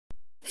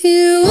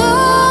Hello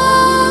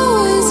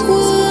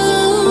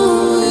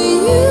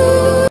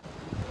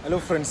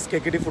friends,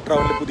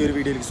 kktfoodtravel പുതിയൊരു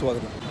വീഡിയോയിലേക്ക്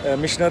സ്വാഗതം.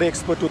 മിഷണറി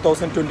എക്സ്പോ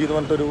 2020 എന്ന്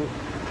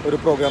പറഞ്ഞിട്ടൊരു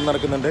പ്രോഗ്രാം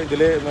നടക്കുന്നുണ്ട്.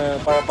 ഇതിൽ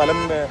പല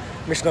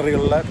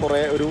മിഷണറികളുടെ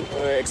കുറേ ഒരു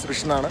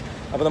എക്സിബിഷനാണ്.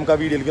 അപ്പോൾ നമുക്ക് ആ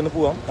വീഡിയോയിലേക്ക് ഒന്ന്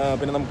പോവാം.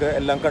 പിന്നെ നമുക്ക്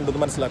എല്ലാം കണ്ടു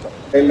മനസ്സിലാക്കാം.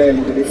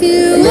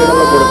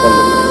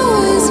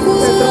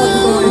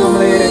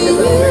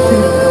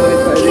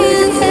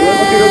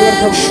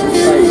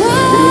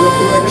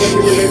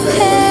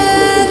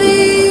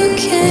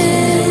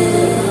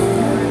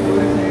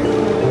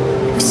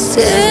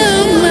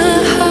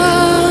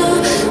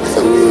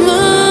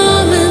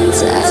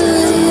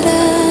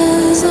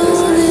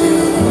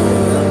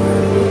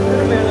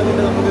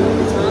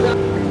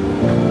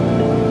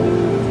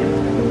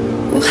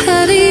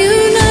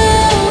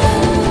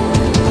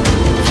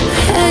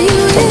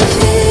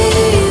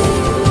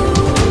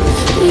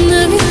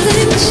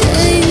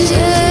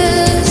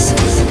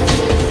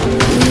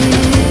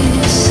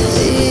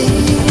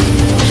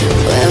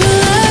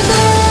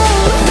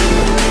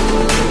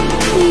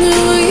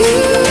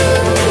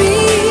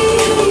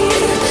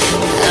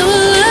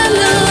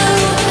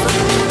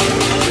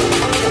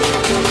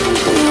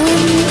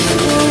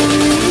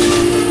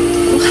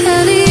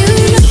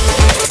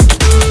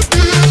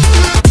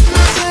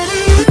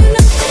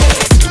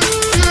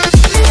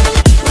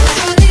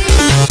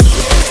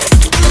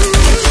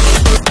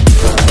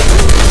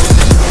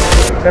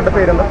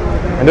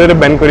 എൻ്റെ പേര്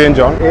ബെൻ കുര്യൻ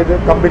ജോൺ.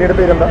 കമ്പനിയുടെ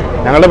പേരെന്താ?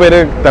 ഞങ്ങളുടെ പേര്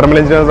തെർമൽ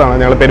എഞ്ചിനീയേഴ്സ് ആണ്.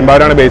 ഞങ്ങൾ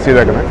പെരുമ്പാവൂരാണ് ബേസ്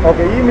ചെയ്തേക്കുന്നത്.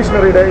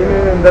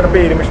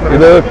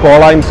 ഇത്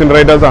കോള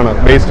ഇൻസിനറേറ്റേഴ്സ് ആണ്.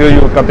 വേസ്റ്റ്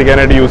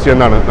കത്തിക്കാനായിട്ട് യൂസ്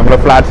ചെയ്യുന്നതാണ്. നമ്മുടെ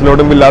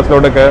ഫ്ലാറ്റ്സിലോട്ടും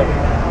വില്ലാസിലോട്ടൊക്കെ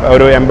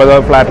ഒരു 80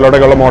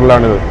 ഫ്ലാറ്റിലോട്ടൊക്കെ ഉള്ള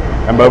മോഡലാണിത്.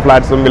 80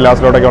 ഫ്ലാറ്റ്സും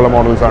വില്ലാസിലോട്ടൊക്കെ ഉള്ള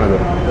മോഡൽസ് ആണിത്.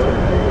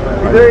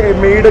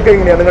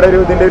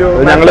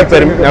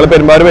 ഞങ്ങൾ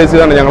പെരുമ്പാവൂർ ബേസ്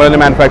ചെയ്താണ്. ഞങ്ങൾ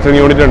തന്നെ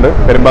മാനുഫാക്ചറിങ് യൂണിറ്റ് ഉണ്ട്.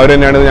 പെരുമ്പാവൂർ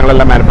തന്നെയാണ്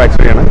ഞങ്ങളെല്ലാം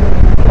മാനുഫാക്ചർ ചെയ്യണം.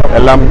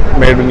 എല്ലാം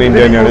മെയ്ഡ് ഇൻ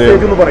ഇന്ത്യ തന്നെയാണ്.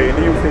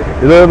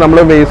 ഇത് നമ്മൾ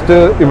വേസ്റ്റ്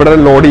ഇവിടെ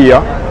ലോഡ്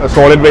ചെയ്യുക.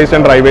 Solid waste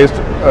and dry waste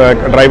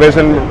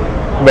and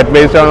wet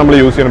waste ആണ് നമ്മൾ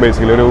യൂസ് ചെയ്യുന്നത്.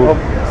 ബേസിക്കലി ഒരു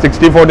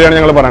 60-40 ആണ്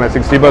ഞങ്ങൾ പറയുന്നത്.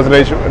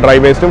 60% ഡ്രൈ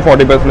വേസ്റ്റും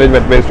 40%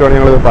 വെറ്റ് വേസ്റ്റും ആണ്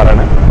ഞങ്ങൾ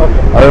പറയുന്നത്.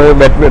 അത്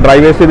ഡ്രൈ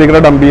വേസ്റ്റ് ഇതിൽ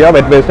ഡംപ് ചെയ്യുക.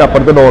 വെറ്റ് വേസ്റ്റ്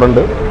അപ്പുറത്ത്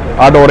ഡോറുണ്ട്.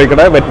 ആ ഡോറിൽ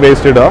കൂടെ വെറ്റ്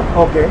വേസ്റ്റ് ഇടുക.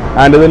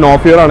 ആൻഡ് ഇത് നോ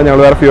ഫ്യൂൽ ആണ്.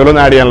 ഞങ്ങൾ വേറെ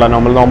ഫ്യൂലൊന്നും ആഡ് ചെയ്യാനില്ല.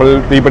 നമ്മൾ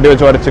തീപ്പെട്ടി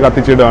വെച്ച് വരച്ച്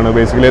കത്തിച്ചിടുകയാണ്.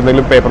 ബേസിക്കലി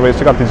എന്തെങ്കിലും പേപ്പർ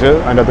വേസ്റ്റ് കത്തിച്ച്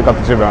അതിൻ്റെ അകത്ത്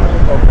കത്തിച്ചിടുകയാണ്.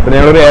 പിന്നെ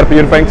ഞങ്ങളൊരു എയർ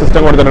പ്യൂരിഫൈങ്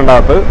സിസ്റ്റം കൊടുത്തിട്ടുണ്ട്.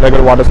 അകത്ത് ലൈക്ക്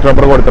ഒരു വാട്ടർ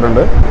സ്ക്രബ്ബർ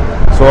കൊടുത്തിട്ടുണ്ട്.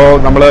 സോ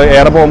നമ്മൾ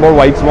എയർ പോകുമ്പോൾ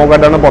വൈറ്റ് സ്മോക്ക്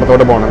ആയിട്ടാണ്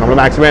പുറത്തോട്ട് പോകുന്നത്. നമ്മൾ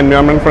മാക്സിമം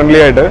എൻവയോൺമെന്റ് ഫ്രണ്ട്ലി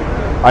ആയിട്ട്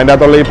അതിൻ്റെ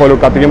അകത്തുള്ള ഈ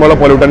കത്തിക്കുമ്പോൾ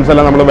പൊല്യൂട്ടൻസ്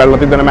എല്ലാം നമ്മൾ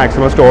വെള്ളത്തിൽ തന്നെ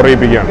മാക്സിമം സ്റ്റോർ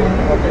ചെയ്യിപ്പിക്കുകയാണ്.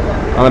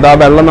 എന്നിട്ട് ആ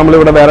വെള്ളം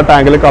നമ്മളിവിടെ വേറെ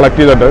ടാങ്കിൽ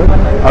കളക്ട് ചെയ്തിട്ട്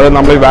അത്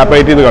നമ്മൾ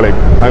ഇവാപ്പറേറ്റ് ചെയ്ത് കളയും.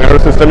 അങ്ങനെ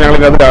ഒരു സിസ്റ്റം ഞങ്ങൾ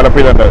ഇതിനകത്ത് ഡെവലപ്പ്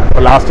ചെയ്തിട്ടുണ്ട്.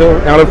 ലാസ്റ്റ്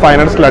ഞങ്ങൾ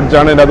ഫൈനൽ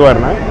സ്ലഡ്ജാണ് ഇതിൻ്റെ അത്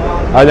വരുന്നത്.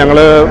 അത് ഞങ്ങൾ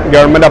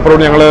ഗവൺമെൻറ്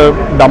അപ്രൂവ്ഡ് ഞങ്ങൾ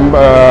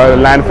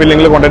ലാൻഡ്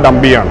ഫില്ലിങ്ങിൽ കൊണ്ട്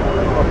ഡംപ് ചെയ്യാണ്.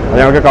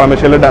 ഞങ്ങൾക്ക്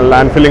കളമശ്ശേരിയിൽ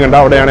ലാൻഡ് ഫില്ലിംഗ് ഉണ്ട്.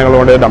 അവിടെയാണ് ഞങ്ങൾ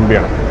കൊണ്ട് ഡംപ്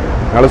ചെയ്യണം.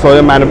 ഞങ്ങൾ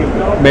സ്വയം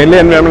മെയിൻലി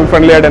എൻവയോൺമെന്റ്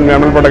ഫ്രണ്ട്ലി ആയിട്ട്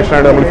എൻവയോൺമെന്റ് പ്രൊട്ടക്ഷൻ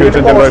ആയിട്ട് നമ്മൾ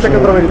ഫ്യൂച്ചർ ജനറേഷൻ.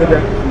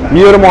 ഈ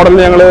ഒരു മോഡൽ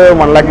ഞങ്ങൾ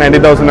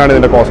 1,90,000 ആണ്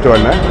ഇതിന്റെ കോസ്റ്റ്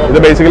വരുന്നത്. ഇത്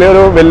ബേസിക്കലി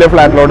ഒരു വലിയ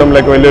ഫ്ലാറ്റിലോട്ടും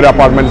ലൈക്ക് വലിയൊരു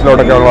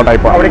അപ്പാർട്ട്മെന്റ്സിലോട്ടൊക്കെ ഉള്ള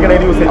ടൈപ്പാണ്. അവിടേക്കാണ്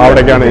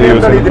ഇത്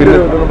യൂസ്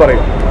ചെയ്യുന്നത്.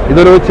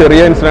 ഇതൊരു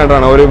ചെറിയ ഇൻസിനറേറ്റർ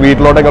ആണ്. ഒരു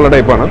വീട്ടിലോട്ടൊക്കെയുള്ള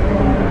ടൈപ്പാണ്.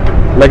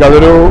 ലൈക്ക്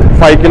അതൊരു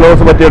 5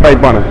 കിലോസ് പറ്റിയ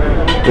ടൈപ്പാണ്.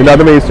 ഇതിൻ്റെ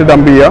അത് വേസ്റ്റ്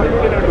ഡംപ് ചെയ്യുക.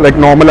 ലൈക്ക്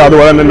നോർമൽ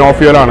അതുപോലെ തന്നെ നോ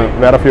ഫ്യൂൽ ആണ്.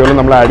 വേറെ ഫ്യൂലും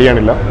നമ്മൾ ആഡ്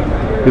ചെയ്യണില്ല.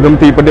 ഇതും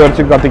തീപ്പെട്ടി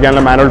വരച്ച്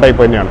കത്തിക്കാനുള്ള മാനുവൽ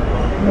ടൈപ്പ് തന്നെയാണ്.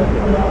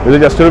 ഇത്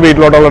ജസ്റ്റ് ഒരു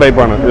വീട്ടിലോട്ടുള്ള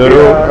ടൈപ്പാണ്.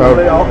 ഇതൊരു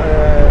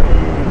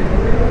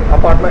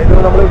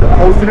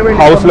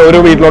ഹൗസിൽ ഒരു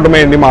വീട്ടിലോട്ട്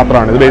വേണ്ടി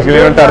മാത്രമാണ്. ഇത് ബേസിക്കലി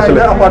ടെറസിൽ.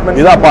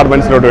 ഇത്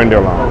അപ്പാർട്ട്മെന്റ്സിലോട്ട്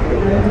വേണ്ടിയുള്ളതാണ്.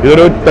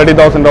 ഇതൊരു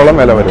 30,000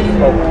 വില വരും.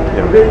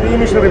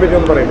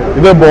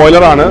 ഇത്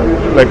ബോയിലർ ആണ്.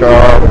 ലൈക്ക്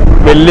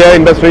വലിയ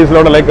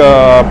ഇൻഡസ്ട്രീസിലോട്ട് like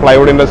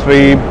plywood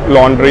industry,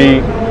 laundry,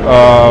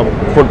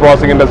 food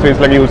processing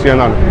ഇൻഡസ്ട്രീസിലൊക്കെ use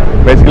ചെയ്യുന്നതാണ്.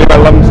 ബേസിക്കലി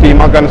വെള്ളം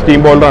സ്റ്റീമാക്കാൻ സ്റ്റീം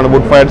ബോയിലറാണ്.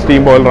 Would fired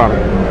steam ബോയിലറാണ്.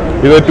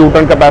 ഇത് 2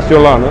 ടൺ കപ്പാസിറ്റി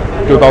ഉള്ളതാണ്.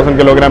 2000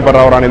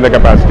 kg/h ആണ് ഇതിന്റെ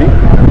കപ്പാസിറ്റി.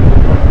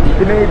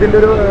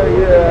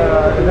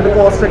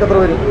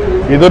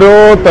 ഇതൊരു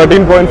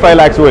 13.5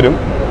 lakhs വരും.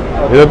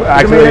 ഇത്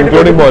actually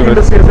including boiler.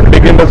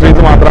 Big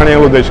industries മാത്രമാണ്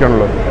ഞങ്ങൾ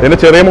ഉദ്ദേശിക്കുന്നുള്ളൂ. ഇതിന്റെ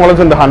ചെറിയ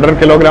മോഡൽസ് ഉണ്ട്. 100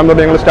 kg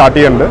തൊട്ട് ഞങ്ങൾ സ്റ്റാർട്ട്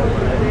ചെയ്യുന്നുണ്ട്.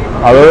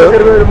 അത്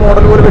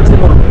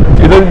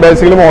ഇത്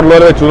ബേസിക്കലി മോഡൽ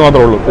പോലെ വെച്ചു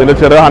മാത്രമേ ഉള്ളൂ. ഇതിന്റെ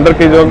ചെറിയ 100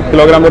 kg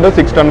തൊട്ട്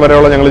 6 ടൺ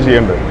വരെയുള്ള ഞങ്ങൾ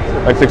ചെയ്യുന്നുണ്ട്.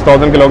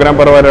 6000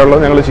 kg/h വരെയുള്ള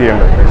ഞങ്ങൾ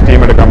ചെയ്യുന്നുണ്ട്. സ്റ്റീം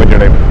എടുക്കാൻ പറ്റിയ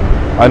ടൈം.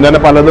 അതിന്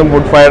തന്നെ പലതും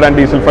would fired and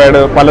diesel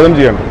fired പലതും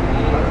ചെയ്യണം.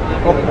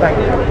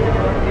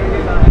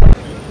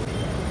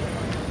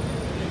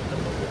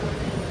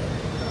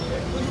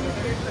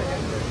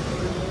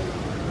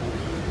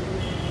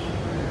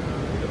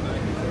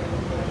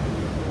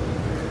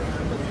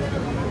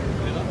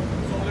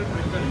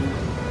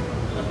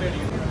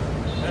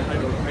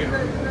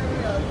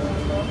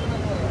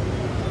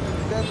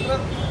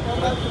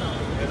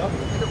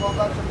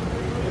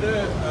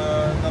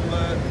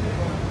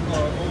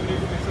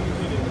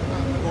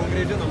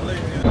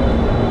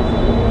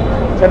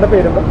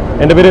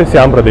 എൻ്റെ പേര്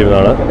ശ്യാം പ്രദീപ്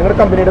എന്നാണ്.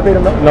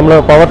 നമ്മൾ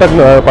പവർ ടെക്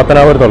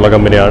പത്തനാപുരത്തുള്ള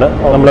കമ്പനിയാണ്.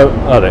 നമ്മൾ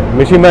അതെ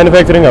മെഷീൻ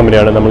മാനുഫാക്ചറിങ്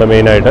കമ്പനിയാണ് നമ്മൾ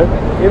മെയിനായിട്ട്.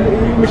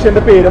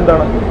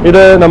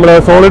 ഇത് നമ്മൾ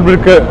സോളിഡ്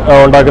ബ്രിക്ക്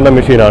ഉണ്ടാക്കുന്ന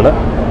മെഷീനാണ്.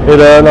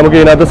 ഇത് നമുക്ക്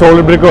ഇതിനകത്ത്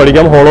സോളിഡ് ബ്രിക്കും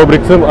അടിക്കാം, ഹോളോ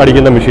ബ്രിക്സും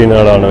അടിക്കുന്ന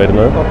മെഷീനുകളാണ്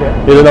വരുന്നത്.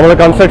 ഇത് നമ്മൾ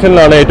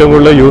കൺസ്ട്രക്ഷനിലാണ് ഏറ്റവും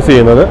കൂടുതൽ യൂസ്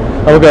ചെയ്യുന്നത്.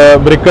 നമുക്ക്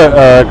ബ്രിക്ക്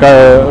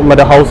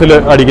മറ്റേ ഹൗസിൽ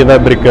അടിക്കുന്ന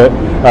ബ്രിക്ക്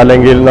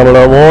അല്ലെങ്കിൽ നമ്മൾ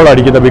വോൾ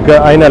അടിക്കുന്ന ബ്രിക്ക്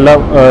അതിനെല്ലാം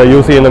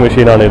യൂസ് ചെയ്യുന്ന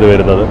മെഷീനാണ് ഇത്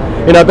വരുന്നത്.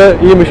 ഇതിനകത്ത്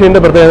ഈ മെഷീൻ്റെ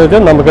പ്രത്യേകത എന്ന്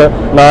വെച്ചാൽ നമുക്ക്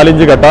 4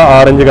 ഇഞ്ച് കട്ട,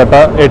 6 ഇഞ്ച് കട്ട,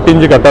 8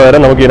 ഇഞ്ച് കട്ട വരെ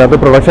നമുക്ക് ഇതിനകത്ത്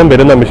പ്രൊഡക്ഷൻ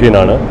വരുന്ന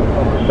മെഷീനാണ്.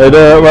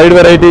 ഇത് വൈഡ്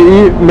വെറൈറ്റി. ഈ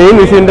മെയിൻ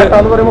മെഷീൻ്റെ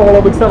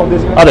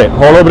അതെ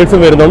ഹോളോ ബ്രിക്സും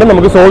വരുന്നുണ്ട്,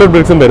 നമുക്ക് സോളിഡ്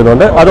ബ്രിക്സും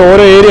വരുന്നുണ്ട്. അത്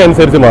ഓരോ ഏരിയ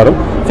അനുസരിച്ച് മാറും.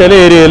 ചില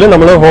ഏരിയയിൽ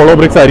നമ്മൾ ഹോളോ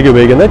ബ്രിക്സ് ആയിരിക്കും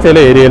ഉപയോഗിക്കുന്നത്, ചില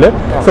ഏരിയയിൽ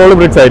സോളിഡ്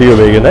ബ്രിക്സ് ആയിരിക്കും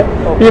ഉപയോഗിക്കുന്നത്.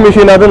 ഈ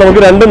മെഷീനകത്ത്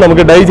നമുക്ക് രണ്ടും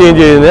നമുക്ക് ഡൈ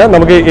ചേഞ്ച് ചെയ്ത്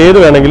നമുക്ക് ഏത്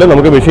വേണമെങ്കിലും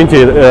നമുക്ക് മെഷീൻ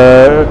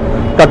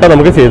കട്ട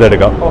നമുക്ക്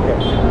ചെയ്തെടുക്കാം.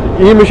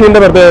 ഈ മെഷീൻ്റെ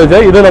പ്രത്യേകത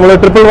വെച്ചാൽ ഇത് നമ്മൾ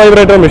ട്രിപ്പിൾ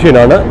വൈബ്രേറ്റർ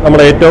മെഷീനാണ്.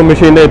 നമ്മുടെ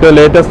മെഷീൻ്റെ ഏറ്റവും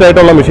ലേറ്റസ്റ്റ്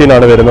ആയിട്ടുള്ള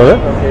മെഷീനാണ് വരുന്നത്.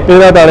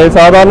 ഇതിനകത്താണ്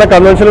സാധാരണ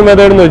കൺവെൻഷണൽ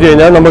മെത്തേഡ് എന്ന് വെച്ച്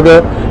കഴിഞ്ഞാൽ നമുക്ക്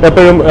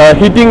എപ്പോഴും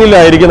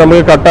ഹീറ്റിങ്ങിലായിരിക്കും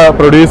നമുക്ക് കട്ട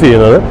പ്രൊഡ്യൂസ്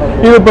ചെയ്യുന്നത്.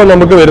 ഇതിപ്പോൾ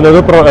നമുക്ക് വരുന്നത്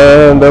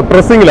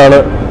പ്രസ്സിങ്ങിലാണ്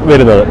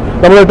വരുന്നത്.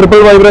 നമ്മൾ ട്രിപ്പിൾ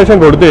വൈബ്രേഷൻ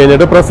കൊടുത്തു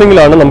കഴിഞ്ഞിട്ട്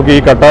പ്രസ്സിങ്ങിലാണ് നമുക്ക് ഈ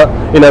കട്ട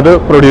ഇതിനകത്ത്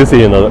പ്രൊഡ്യൂസ്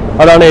ചെയ്യുന്നത്.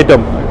 അതാണ്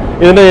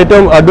ഇതിൻ്റെ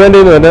ഏറ്റവും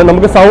അഡ്വാൻറ്റേജ് എന്ന് പറഞ്ഞാൽ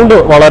നമുക്ക് സൗണ്ട്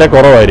വളരെ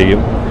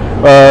കുറവായിരിക്കും.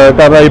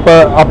 കാരണം ഇപ്പൊ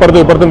അപ്പുറത്തും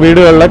ഇപ്പുറത്തും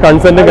വീടുകളിലെ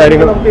കൺസെന്റും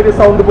കാര്യങ്ങളും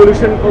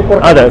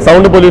അതെ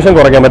സൗണ്ട് പൊല്യൂഷൻ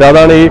കുറയ്ക്കാൻ പറ്റും.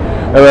 അതാണ് ഈ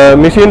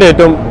മെഷീന്റെ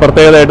ഏറ്റവും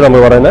പ്രത്യേകതയായിട്ട് നമ്മൾ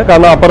പറയുന്നത്.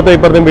 കാരണം അപ്പുറത്തും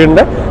ഇപ്പുറത്തും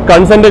വീടിന്റെ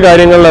കൺസെന്റ്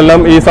കാര്യങ്ങളിലെല്ലാം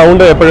ഈ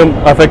സൗണ്ട് എപ്പോഴും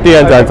അഫക്ട്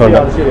ചെയ്യാൻ ചാൻസ് ഉണ്ട്.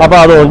 അപ്പൊ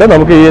അതുകൊണ്ട്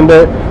നമുക്ക് ഇതിന്റെ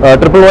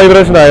ട്രിപ്പിൾ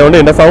വൈബ്രേഷൻ ആയതുകൊണ്ട്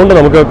ഇതിന്റെ സൗണ്ട്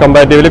നമുക്ക്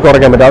കമ്പാരിറ്റീവ്ലി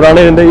കുറയ്ക്കാൻ പറ്റും. അതാണ്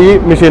ഇതിന്റെ ഈ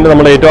മെഷീന്റെ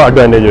നമ്മുടെ ഏറ്റവും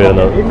അഡ്വാൻറ്റേജ്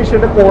വരുന്നത്.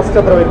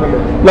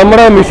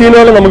 നമ്മുടെ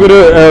മെഷീനുകൾ നമുക്കൊരു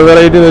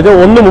വെറൈറ്റി എന്ന് വെച്ചാൽ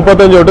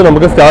 1.35 തൊട്ട്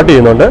നമുക്ക് സ്റ്റാർട്ട്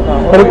ചെയ്യുന്നുണ്ട്.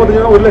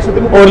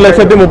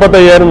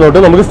 1,35,000 തൊട്ട്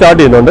നമുക്ക് സ്റ്റാർട്ട്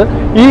ചെയ്യുന്നുണ്ട്.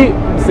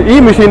 ഈ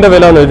മെഷീന്റെ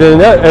വില എന്ന് വെച്ച്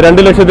കഴിഞ്ഞാൽ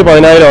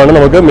 2,10,000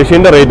 നമുക്ക്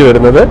മെഷീന്റെ റേറ്റ്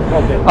വരുന്നത്.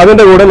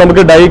 അതിന്റെ കൂടെ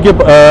നമുക്ക് ഡൈക്ക്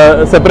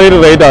സെപ്പറേറ്റ്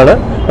റേറ്റ് ആണ്.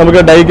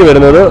 നമുക്ക് ഡൈക്ക്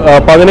വരുന്നത്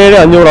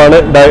 17,500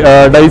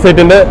 ഡൈ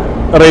സെറ്റിന്റെ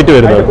റേറ്റ്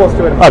വരുന്നത്.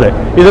 അതെ,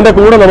 ഇതിന്റെ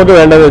കൂടെ നമുക്ക്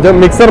വേണ്ടതെന്ന് വെച്ചാൽ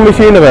മിക്സർ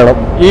മെഷീൻ വേണം.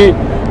 ഈ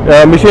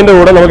മെഷീന്റെ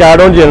കൂടെ നമുക്ക്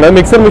ആഡ് ഓൺ ചെയ്യേണ്ടത്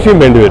മിക്സർ മെഷീൻ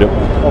വേണ്ടി വരും.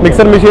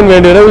 മിക്സർ മെഷീൻ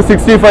വേണ്ടി വരും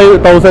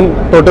 65,000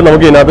 തൊട്ട്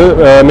നമുക്ക് ഇതിനകത്ത്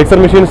മിക്സർ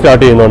മെഷീൻ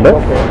സ്റ്റാർട്ട് ചെയ്യുന്നുണ്ട്.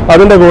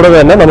 അതിന്റെ കൂടെ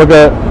തന്നെ നമുക്ക്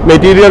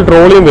മെറ്റീരിയൽ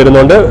ട്രോളിയും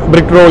വരുന്നുണ്ട്,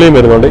 ബ്രിക്ക് ട്രോളിയും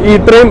വരുന്നുണ്ട്. ഈ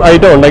ഇത്രയും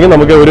ഐറ്റം ഉണ്ടെങ്കിൽ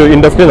നമുക്ക് ഒരു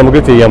ഇൻഡസ്ട്രി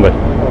നമുക്ക് ചെയ്യാൻ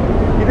പറ്റും.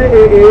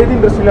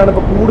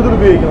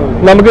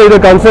 നമുക്ക് ഇത്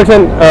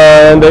കൺസ്ട്രക്ഷൻ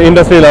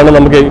ഇൻഡസ്ട്രിയിലാണ്.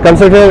 നമുക്ക്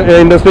കൺസ്ട്രക്ഷൻ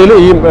ഇൻഡസ്ട്രിയിൽ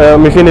ഈ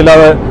മെഷീൻ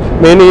ഇല്ലാതെ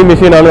മെയിൻ ഈ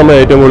മെഷീനാണ് നമ്മൾ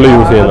ഏറ്റവും കൂടുതൽ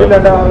യൂസ് ചെയ്യുന്നത്.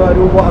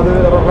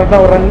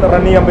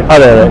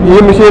 അതെ അതെ, ഈ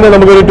മെഷീന്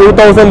നമുക്കൊരു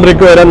 2000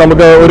 ബ്രിക്ക് വരെ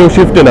നമുക്ക് ഒരു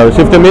ഷിഫ്റ്റ് ഉണ്ടാവും.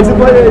 ഷിഫ്റ്റ് മീൻസ്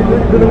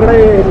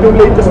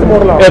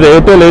അതെ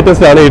ഏറ്റവും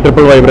ലേറ്റസ്റ്റ് ആണ് ഈ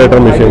ട്രിപ്പിൾ വൈബ്രേറ്റർ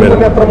മെഷീൻ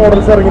വരുന്നത്.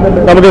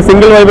 നമുക്ക്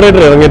സിംഗിൾ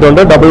വൈബ്രേറ്റർ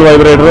ഇറങ്ങിയിട്ടുണ്ട്, ഡബിൾ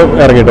വൈബ്രേറ്റർ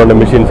ഇറങ്ങിയിട്ടുണ്ട്,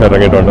 മെഷീൻസ്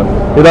ഇറങ്ങിയിട്ടുണ്ട്.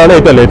 ഇതാണ്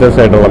ഏറ്റവും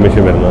ലേറ്റസ്റ്റ് ആയിട്ടുള്ള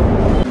മെഷീൻ വരുന്നത്.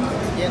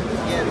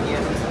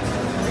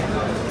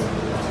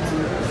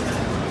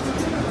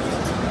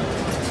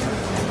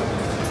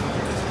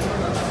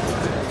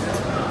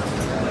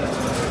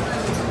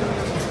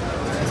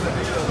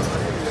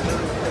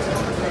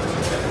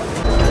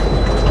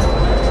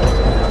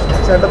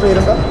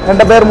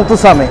 എൻ്റെ പേര്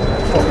മുത്തുസ്വാമി.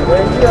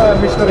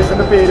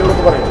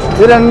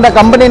 ഇതിന്റെ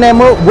കമ്പനി നെയിം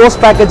ബോസ്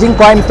പാക്കേജിംഗ്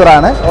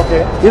കോയമ്പത്തൂരാണ്.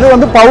 ഇത്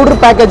വന്ന് പൗഡർ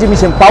പാക്കേജിംഗ്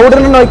മെഷീൻ.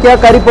 പൗഡറിന് നോക്കിയാൽ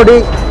കരിപ്പൊടി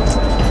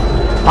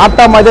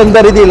ആട്ട മതി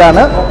എന്ന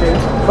രീതിയിലാണ്.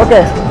 ഓക്കെ,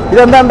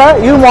 ഇതെന്താ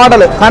ഈ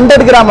മോഡൽ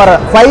 100 ഗ്രാം വരെ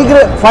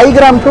 5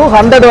 ഗ്രാം ടു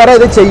 100 വരെ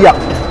ഇത് ചെയ്യാം.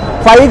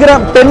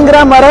 10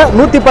 ഗ്രാം വരെ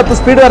 110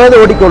 സ്പീഡ് വരെ ഇത്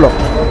ഓടിക്കുള്ളൂ.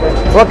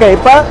 ഓക്കെ,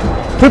 ഇപ്പം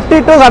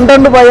 50 to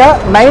 100 പോയ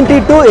 90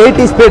 to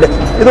 80 സ്പീഡ്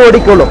ഇത്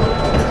ഓടിക്കുള്ളൂ.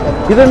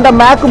 ഇതിൻ്റെ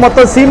മാക്ക്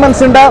മൊത്തം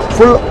സീമെൻസിൻ്റെ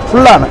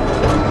ഫുള്ളാണ്.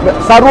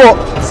 സർവോ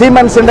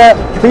സീമെൻസിൻ്റെ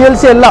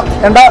PLC എല്ലാം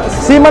എന്താ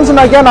സീമെൻസ്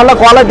നോക്കിയാൽ നല്ല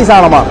ക്വാളിറ്റി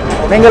സാധനമാണ്.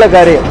 നിങ്ങൾക്ക്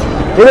അറിയാം.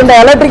 ഇതിൻ്റെ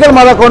ഇലക്ട്രിക്കൽ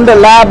മുതൽ കൊണ്ട്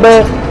ലാബ്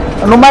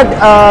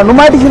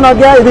നുമാറ്റിക്സ്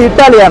നോക്കിയാൽ ഇത്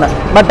ഇറ്റാലിയാണ്,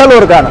 മെറ്റൽ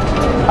വർക്കാണ്.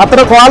 അത്ര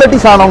ക്വാളിറ്റി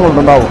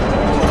സാധനങ്ങളുണ്ടാവും.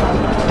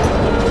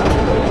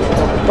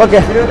 ഓക്കെ,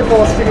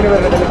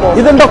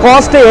 ഇതിൻ്റെ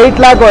കോസ്റ്റ് 8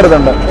 lakh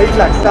വരുന്നുണ്ട്.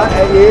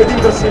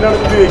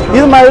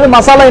 ഇത്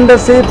മസാല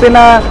ഇൻഡസ്ട്രി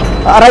പിന്നെ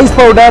റൈസ്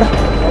പൗഡർ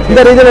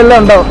இந்த രീതിയിലെല്ലാം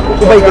ഉണ്ടോ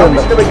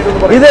ഉപയോഗിക്കുന്നുണ്ട്.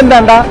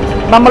 ഇതെന്താ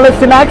നമ്മൾ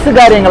സ്നാക്സ്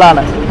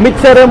കാര്യങ്ങളാണ്,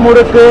 മിക്സർ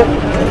മുറുക്ക്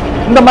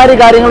இந்த மாதிரி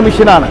കാര്യങ്ങൾ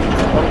മെഷീനാണ്.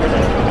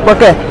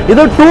 ഓക്കെ,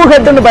 ഇത് 2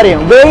 ഹെഡ് എന്ന് പറയും.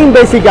 വെയിങ്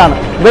ബേസിക് ആണ്,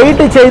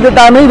 വെയിറ്റ്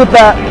ചെയ്തിട്ടാണ് ഇത്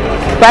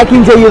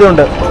പാക്കിംഗ്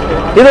ചെയ്യുന്നുണ്ട്.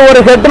 ഇത്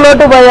ഒരു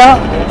ഹെഡിലോട്ട് പോയാൽ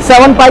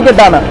 7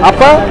 പാക്കറ്റാണ്.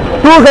 അപ്പോൾ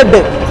 2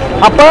 ഹെഡ്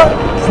അപ്പോൾ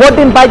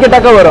 14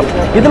 പാക്കറ്റൊക്കെ വരും.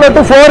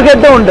 ഇതിലോട്ട് 4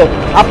 ഹെഡും ഉണ്ട്.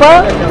 അപ്പോൾ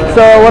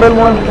ഒരു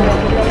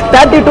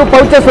 32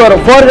 പൗച്ചസ്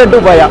വരും 4 ഹെഡ്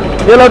പോയാൽ.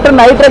 ഇതിലോട്ട്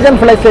നൈട്രജൻ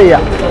ഫ്ലഷ്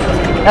ചെയ്യാം.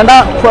 എന്താ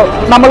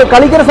നമ്മൾ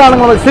കളിക്കുന്ന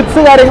സാധനങ്ങൾ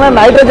 6 കാര്യങ്ങൾ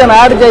നൈട്രജൻ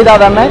ആഡ് ചെയ്താൽ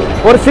തന്നെ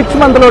ഒരു 6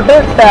 മന്തിലോട്ട്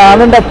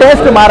അതിൻ്റെ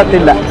ടേസ്റ്റ്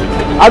മാറത്തില്ല.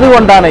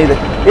 അതുകൊണ്ടാണ് ഇത്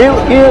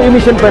ഈ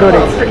മെഷീൻ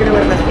പരിപാടി.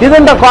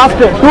 ഇതിൻ്റെ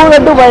കോസ്റ്റ് 2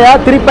 ഹെഡ് പോയാൽ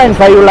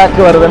 3.5 lakh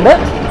വരുന്നുണ്ട്,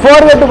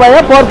 4 ഹെഡ്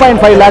പോയാൽ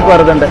 4.5 lakh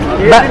വരുന്നുണ്ട്.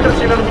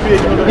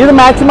 ഇത്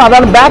മാക്സിമം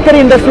അതാണ്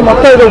ബേക്കറി ഇൻഡസ്ട്രി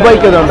മൊത്തം ഇത്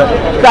ഉപയോഗിക്കുന്നുണ്ട്.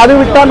 അത്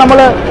വിട്ടാൽ നമ്മൾ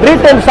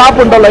റീറ്റെയിൽ ഷോപ്പ്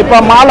ഉണ്ടല്ലോ,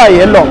 ഇപ്പോൾ മാളായി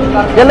എല്ലാം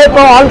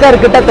ഇപ്പോൾ ആൾക്കാർ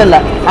കിട്ടത്തില്ല.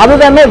 അത്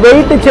തന്നെ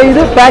വെയിറ്റ്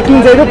ചെയ്ത്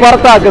പാക്കിംഗ് ചെയ്ത്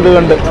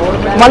പുറത്താക്കുന്നുണ്ട്.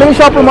 മളിക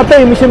ഷോപ്പിൽ മൊത്തം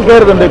ഈ മെഷീൻ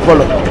കയറുന്നുണ്ട് ഇപ്പോൾ.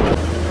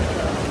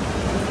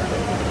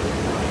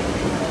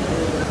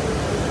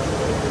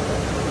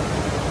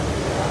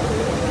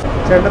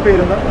 ചേട്ടൻ്റെ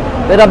പേരെന്താ?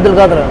 പേര് അബ്ദുൽ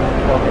ഖാദർ.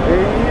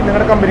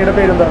 നിങ്ങളുടെ കമ്പനിയുടെ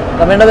പേരെന്താ?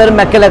 കമ്പനിയുടെ പേര്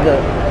മെക്കലക്ക്.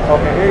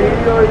 ഓക്കെ.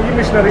 ഈ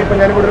മിഷനറി ഇപ്പം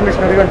ഞാനിവിടെ ഒരു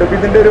മിഷനറി കണ്ടു.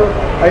 ഇതിൻ്റെ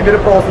അതിൻ്റെ ഒരു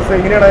പ്രോസസ്സ്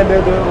എങ്ങനെയാണ് അതിൻ്റെ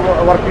ഇത്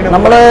വർക്ക് ചെയ്യുന്നത്?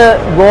 നമ്മൾ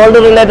ഗോൾഡ്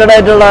റിലേറ്റഡ്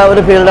ആയിട്ടുള്ള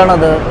ഒരു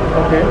ഫീൽഡാണത്.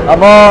 ഓക്കെ.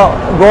 അപ്പോൾ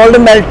ഗോൾഡ്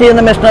മെൽറ്റ്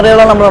ചെയ്യുന്ന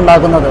മെഷീനറികളാണ് നമ്മൾ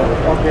ഉണ്ടാക്കുന്നത്.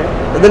 ഓക്കെ.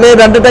 ഇതിൽ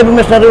 2 ടൈപ്പ്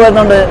മെഷീനറി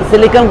വരുന്നുണ്ട്.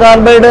 സിലിക്കൺ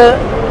കാർബൈഡ്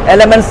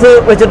എലമെന്റ്സ്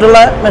വെച്ചിട്ടുള്ള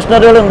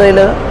മെഷീനറികളുണ്ട്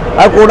ഇതിൽ.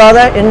 അത്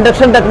കൂടാതെ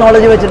ഇൻഡക്ഷൻ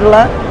ടെക്നോളജി വെച്ചിട്ടുള്ള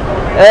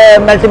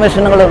മെൽറ്റ്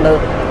മെഷീനുകളുണ്ട്.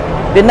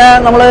 പിന്നെ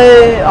നമ്മൾ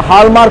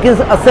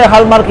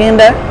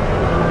ഹാൾമാർക്കിങ്ങിൻ്റെ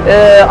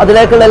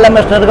അതിലേക്കുള്ള എല്ലാ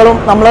മെഷീനറികളും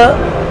നമ്മൾ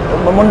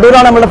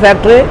മുണ്ടൂരാണ് നമ്മുടെ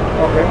ഫാക്ടറി.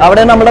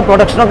 അവിടെ നമ്മുടെ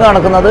പ്രൊഡക്ഷനൊക്കെ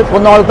നടക്കുന്നത്.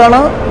 കുന്നോളത്താണ്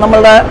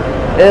നമ്മളുടെ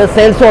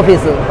സെയിൽസ്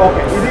ഓഫീസ്.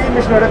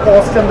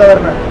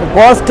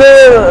 കോസ്റ്റ്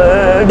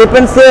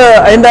ഡിപ്പെൻസ്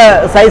അതിൻ്റെ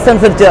സൈസ്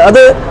അനുസരിച്ച്.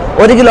 അത്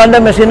 1 കിലോൻ്റെ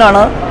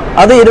മെഷീനാണ്.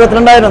 അത്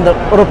 22,000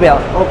 റുപ്യ.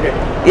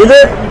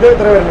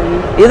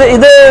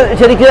 ഇത്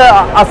ശരിക്കും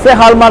അസെ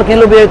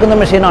ഹാൾമാർക്കിങ്ങിൽ ഉപയോഗിക്കുന്ന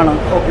മെഷീനാണ്.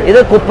 ഇത്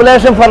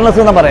കുപ്പലേഷൻ ഫർണസ്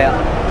എന്ന് പറയാം.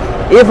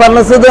 ഈ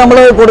ഫർണസ് ഇത് നമ്മൾ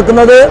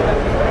കൊടുക്കുന്നത്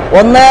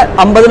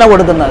 1,50,000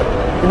 കൊടുക്കുന്നത്.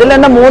 ഇതിൽ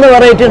തന്നെ 3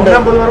 വെറൈറ്റി ഉണ്ട്.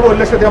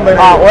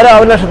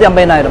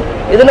 1,50,000.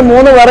 ഇതിൽ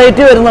 3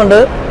 വെറൈറ്റി വരുന്നുണ്ട്.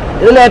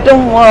 ഇതിൽ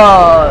ഏറ്റവും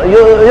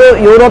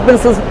യൂറോപ്യൻ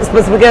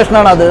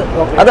സ്പെസിഫിക്കേഷനാണ് അത്.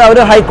 അവർ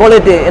ഹൈ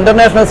ക്വാളിറ്റി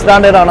ഇന്റർനാഷണൽ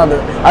സ്റ്റാൻഡേർഡ് ആണ്.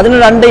 അതിന്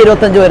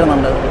 2,25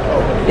 വരുന്നുണ്ട്.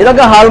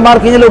 ഇതൊക്കെ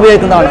ഹാൾമാർക്കിങ്ങിൽ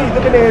ഉപയോഗിക്കുന്നതാണ്.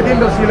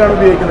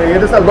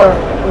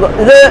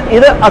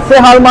 ഇത് അസെ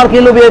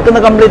ഹാൾമാർക്കിങ്ങിൽ ഉപയോഗിക്കുന്ന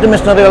കംപ്ലീറ്റ്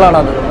മെഷീനറികളാണ്.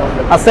 അത്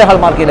അസെ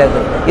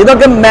ഹാൾമാർക്കിലേക്ക്.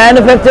 ഇതൊക്കെ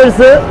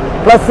മാനുഫാക്ചേഴ്സ്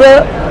പ്ലസ്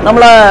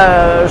നമ്മളെ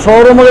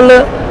ഷോറൂമുകളിൽ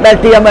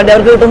മെൽറ്റ് ചെയ്യാൻ വേണ്ടി,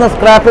 അവർക്ക് കിട്ടുന്ന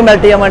സ്ക്രാപ്പ്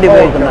മെൽറ്റ് ചെയ്യാൻ വേണ്ടി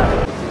ഉപയോഗിക്കുന്നത്.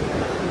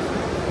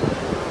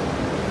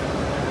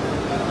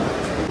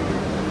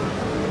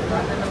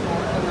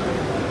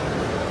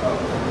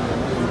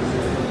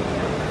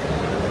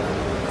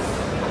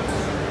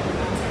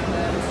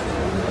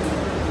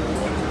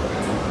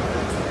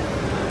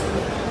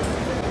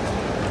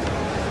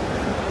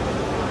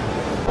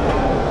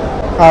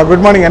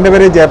 Good morning. എൻ്റെ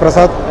പേര്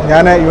ജയപ്രസാദ്.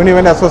 ഞാൻ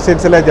യൂണിവൻ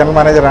അസോസിയേറ്റ്സിലെ ജനറൽ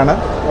മാനേജറാണ്.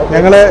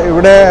 ഞങ്ങൾ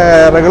ഇവിടെ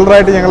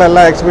റെഗുലറായിട്ട് ഞങ്ങൾ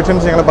എല്ലാ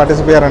എക്സിബിഷൻസ് ഞങ്ങൾ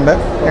പാർട്ടിസിപ്പേറ്റ് ചെയ്യാറുണ്ട്.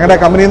 ഞങ്ങളുടെ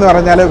കമ്പനി എന്ന്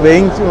പറഞ്ഞാൽ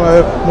വെയിങ്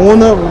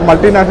 3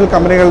 മൾട്ടിനാഷണൽ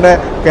കമ്പനികളുടെ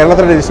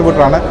കേരളത്തിലെ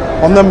ഡിസ്ട്രിബ്യൂട്ടറാണ്.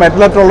 ഒന്ന്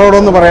മെറ്റലട്രോളോഡോ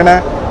എന്ന് പറയുന്ന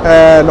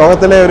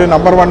ലോകത്തിലെ ഒരു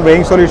നമ്പർ 1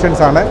 വെയിങ്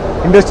സൊല്യൂഷൻസ് ആണ്,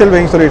 ഇൻഡസ്ട്രിയൽ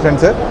വെയിങ്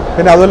സൊല്യൂഷൻസ്.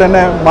 പിന്നെ അതുപോലെ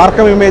തന്നെ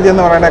മാർക്കം ഇമേജ്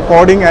എന്ന് പറയുന്ന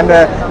കോഡിംഗ് ആൻഡ്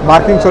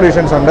മാർക്കിംഗ്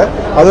സൊല്യൂഷൻസ് ഉണ്ട്.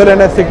 അതുപോലെ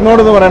തന്നെ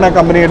സിഗ്നോഡ് എന്ന് പറയുന്ന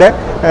കമ്പനിയുടെ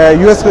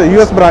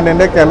US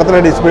ബ്രാൻഡിൻ്റെ കേരളത്തിലെ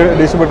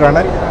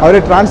ഡിസ്ട്രിബ്യൂട്ടറാണ്. അവർ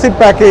ട്രാൻസിറ്റ്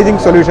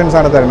പാക്കേജിംഗ് സൊല്യൂഷൻസ്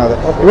ആണ് തരുന്നത്.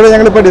 ഇവിടെ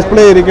ഞങ്ങളിപ്പോൾ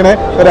ഡിസ്പ്ലേ ചെയ്തിരിക്കുന്ന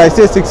ഒരു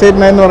ICS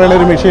 689 എന്ന് പറയുന്ന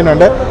ഒരു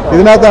മെഷീനുണ്ട്.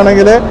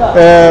 ഇതിനകത്താണെങ്കിൽ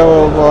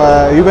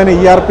ഈവൻ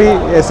ERP,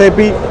 SAP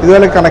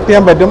ഇതുപോലെ കണക്ട്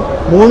ചെയ്യാൻ പറ്റും.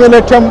 3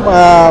 ലക്ഷം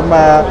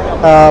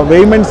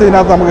വെയ്മെൻറ്റ്സ്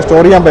ഇതിനകത്ത് നമുക്ക്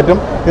സ്റ്റോർ ചെയ്യാൻ പറ്റും.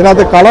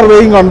 ഇതിനകത്ത് കളർ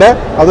വെയിങ് ഉണ്ട്.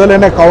 അതുപോലെ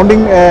തന്നെ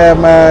കൗണ്ടിങ്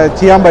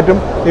ചെയ്യാൻ പറ്റും.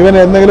 ഈവൻ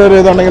എന്തെങ്കിലും ഒരു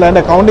ഇതുണ്ടെങ്കിൽ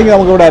അതിൻ്റെ കൗണ്ടിങ്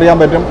നമുക്ക് ഇവിടെ അറിയാൻ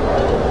പറ്റും.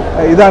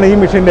 ഇതാണ് ഈ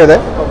മെഷീൻ്റേത്.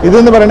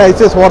 ഇതെന്ന് പറയുന്നത്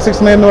ICS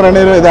 469 എന്ന് പറയുന്ന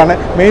ഒരു ഇതാണ്.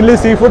 മെയിൻലി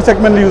സീ ഫുഡ്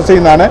സെഗ്മെൻറ്റിൽ യൂസ്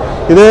ചെയ്യുന്നതാണ്.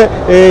 ഇത്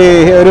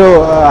ഒരു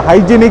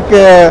ഹൈജീനിക്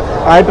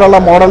ആയിട്ടുള്ള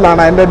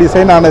മോഡലാണ്. അതിൻ്റെ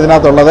ഡിസൈനാണ്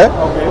ഇതിനകത്തുള്ളത്.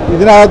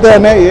 ഇതിനകത്ത്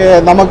തന്നെ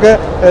നമുക്ക്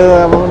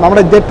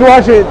നമ്മുടെ ജെറ്റ്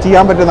വാഷ്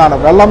ചെയ്യാൻ പറ്റുന്നതാണ്.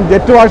 വെള്ളം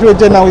ജെറ്റ് വാഷ്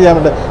വെച്ച് തന്നെ നമുക്ക് ചെയ്യാൻ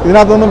പറ്റും.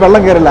 ഇതിനകത്തൊന്നും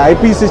വെള്ളം കയറില്ല.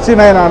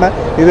 IP69 ആണ്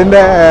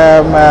ഇതിൻ്റെ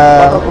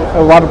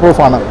വാട്ടർ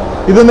പ്രൂഫാണ്.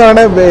 ഇതെന്ന്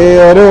പറയുന്നത്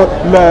ഒരു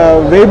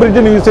വേ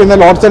ബ്രിഡ്ജിന് യൂസ് ചെയ്യുന്ന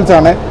ലോഡ് സെൽസ്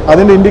ആണ്.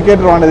 അതിൻ്റെ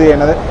ഇൻഡിക്കേറ്ററാണ് ഇത്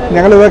ചെയ്യുന്നത്.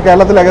 ഞങ്ങളിവിടെ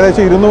കേരളത്തിൽ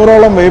ഏകദേശം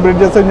 200ഓളം വേ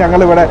ബ്രിഡ്ജസ്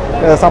ഞങ്ങളിവിടെ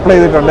സപ്ലൈ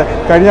ചെയ്തിട്ടുണ്ട്.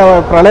 കഴിഞ്ഞ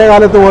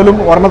പ്രളയകാലത്ത് പോലും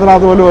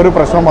ഒരെണ്ണത്തിനകത്ത് പോലും ഒരു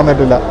പ്രശ്നം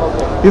വന്നിട്ടില്ല.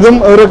 ഇതും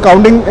ഒരു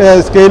കൗണ്ടിങ്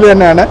സ്കെയിൽ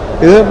തന്നെയാണ്.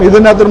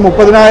 ഇതിനകത്തൊരു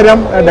 30,000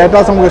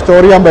 ഡേറ്റാസ് നമുക്ക്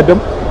സ്റ്റോർ ചെയ്യാൻ പറ്റും.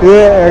 ഇത്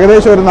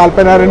ഏകദേശം ഒരു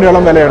 40,000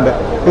 രൂപയോളം വിലയുണ്ട്.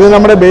 ഇത്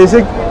നമ്മുടെ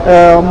ബേസിക്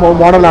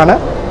മോഡലാണ്.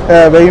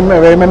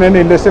 വെയ്മെൻറ്റിൻ്റെ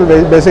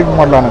ഇൻഡസ്ട്രിയൽ ബേസിക്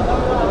മോഡലാണ്.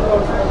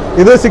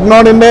 ഇത്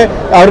സിഗ്നോഡിൻ്റെ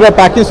അവരുടെ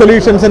പാക്കിംഗ്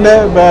സൊല്യൂഷൻസിൻ്റെ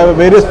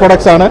വേരിയസ്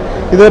പ്രൊഡക്ട്സ് ആണ്.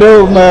 ഇതൊരു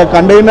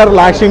കണ്ടെയ്നർ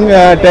ലാഷിംഗ്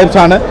ടേപ്സ്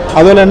ആണ്.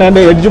 അതുപോലെ തന്നെ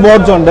എൻ്റെ എഡ്ജ്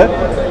ബോർഡ്സ് ഉണ്ട്.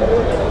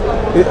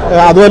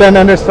 അതുപോലെ തന്നെ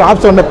എൻ്റെ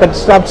സ്ട്രാപ്സ് ഉണ്ട്, പെറ്റ്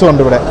സ്ട്രാപ്സും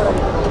ഉണ്ട് ഇവിടെ.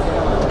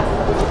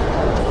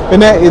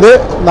 പിന്നെ ഇത്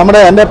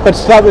നമ്മുടെ എൻ്റെ പെറ്റ്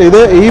സ്ട്രാപ്പ്,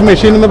 ഈ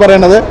മെഷീൻ എന്ന്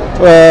പറയുന്നത്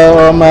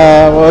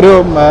ഒരു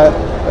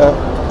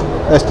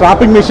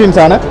സ്ട്രാപ്പിംഗ്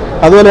മെഷീൻസാണ്.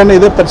 അതുപോലെ തന്നെ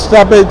ഇത് പെറ്റ്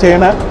സ്ട്രാപ്പ്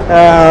ചെയ്യുന്ന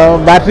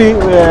ബാറ്ററി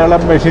ഉള്ള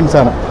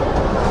മെഷീൻസാണ്.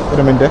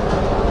 ഒരു മിനിറ്റ്.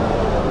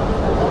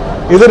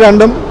 ഇത്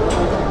രണ്ടും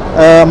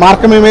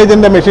മാർക്കം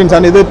ഇമേജിൻ്റെ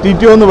മെഷീൻസാണ്. ഇത്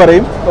TTO എന്ന്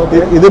പറയും.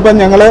 ഇതിപ്പം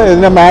ഞങ്ങൾ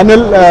ഇതിൻ്റെ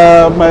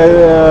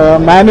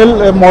മാനുവൽ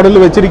മോഡൽ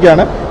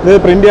വെച്ചിരിക്കുകയാണ്. ഇത്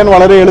പ്രിൻ്റ് ചെയ്യാൻ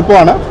വളരെ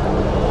എളുപ്പമാണ്.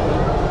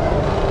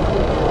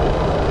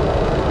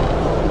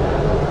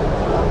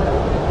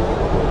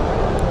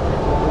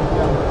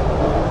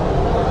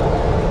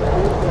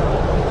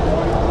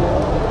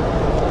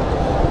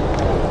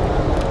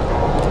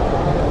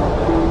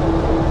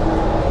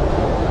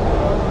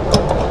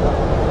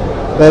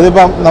 അതായത്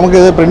ഇപ്പം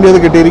നമുക്കിത് പ്രിൻ്റ് ചെയ്ത്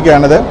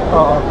കിട്ടിയിരിക്കുകയാണിത്.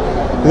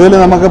 ഇതിൽ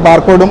നമുക്ക്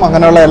ബാർകോഡും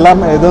അങ്ങനെയുള്ള എല്ലാം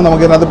ഇത്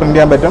നമുക്ക് ഇതിനകത്ത് പ്രിൻ്റ്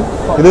ചെയ്യാൻ പറ്റും.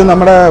 ഇത്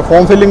നമ്മുടെ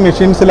ഫോം ഫില്ലിംഗ്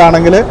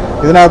മെഷീൻസിലാണെങ്കിൽ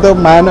ഇതിനകത്ത്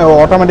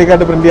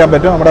ഓട്ടോമാറ്റിക്കായിട്ട് പ്രിൻ്റ് ചെയ്യാൻ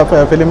പറ്റും. നമ്മുടെ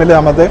ഫിലിമിൽ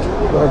നമുക്ക്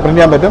പ്രിൻ്റ്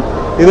ചെയ്യാൻ പറ്റും.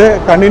 ഇത്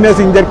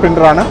കണ്ടിന്യൂസ് ഇഞ്ചക്ട്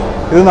പ്രിൻ്ററാണ്.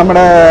 ഇത്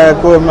നമ്മുടെ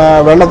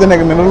വെള്ളത്തിൻ്റെ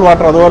മിനറൽ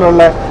വാട്ടർ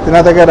അതുപോലുള്ള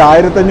ഇതിനകത്തൊക്കെ ഒരു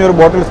 1500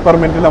 ബോട്ടിൽസ് പെർ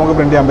മിനിറ്റിൽ നമുക്ക്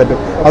പ്രിൻ്റ് ചെയ്യാൻ പറ്റും.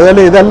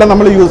 അതുപോലെ ഇതെല്ലാം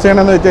നമ്മൾ യൂസ്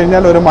ചെയ്യണമെന്ന് വെച്ച്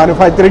കഴിഞ്ഞാൽ ഒരു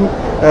manufacturing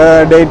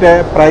date,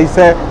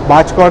 price,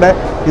 batch code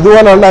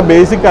ഇതുപോലുള്ള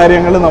ബേസിക്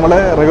കാര്യങ്ങൾ നമ്മൾ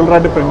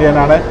റെഗുലറായിട്ട് പ്രിൻ്റ്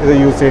ചെയ്യാനാണ് ഇത്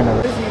യൂസ്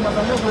ചെയ്യുന്നത്.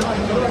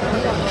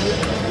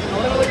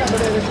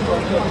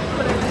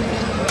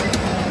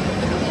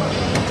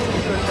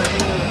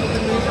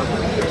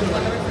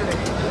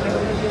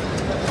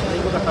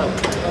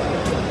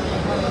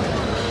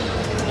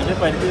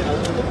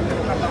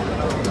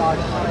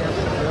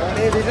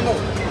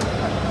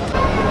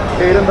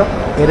 പേരെന്താ?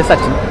 പേര്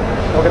സച്ചിൻ.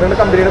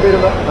 കമ്പനിയുടെ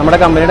പേരെന്താ? നമ്മുടെ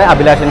കമ്പനിയുടെ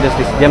അഭിലാഷ്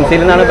ഇൻഡസ്ട്രീസ്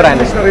ജംസിയിൽ നിന്നാണ്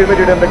ബ്രാൻഡ്. മിഷനറിയെ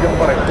പറ്റിയിട്ട് എന്തൊക്കെയാണ്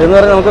പറയുന്നത്? ഇതെന്ന്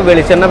പറഞ്ഞാൽ നമുക്ക്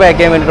വെളിച്ചെണ്ണ പാക്ക്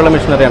ചെയ്യാൻ വേണ്ടിയിട്ടുള്ള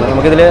മിഷനറിയാണ്.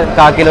 നമുക്കിതിൽ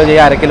 1/4 കിലോ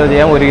ചെയ്യാം, 1/2 കിലോ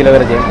ചെയ്യാം, 1 കിലോ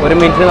വരെ ചെയ്യാം. ഒരു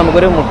മിനിറ്റിന്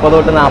നമുക്കൊരു 30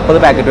 തൊട്ട് 40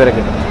 പാക്കറ്റ് വരെ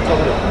കിട്ടും.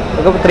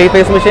 നമുക്ക് 3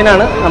 ഫേസ്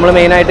മെഷീനാണ്. നമ്മൾ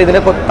മെയിനായിട്ട് ഇതിൽ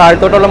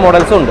താഴത്തോട്ടുള്ള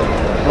മോഡൽസും ഉണ്ട്.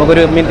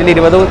 നമുക്കൊരു മിനിറ്റിൽ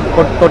 20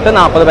 തൊട്ട്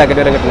 40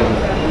 പാക്കറ്റ് വരെ കിട്ടുന്നുണ്ട്.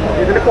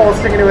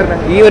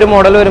 ഈ ഒരു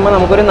മോഡൽ വരുമ്പോൾ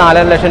നമുക്കൊരു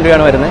 4.5 ലക്ഷം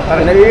രൂപയാണ് വരുന്നത്.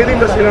 പിന്നെ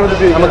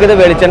നമുക്കിത്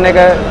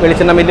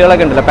വെളിച്ചെണ്ണ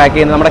മില്ലുകളൊക്കെ ഉണ്ടല്ലോ പാക്ക്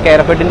ചെയ്യുന്നത്. നമ്മുടെ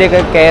കേരഫെഡിൻ്റെ ഒക്കെ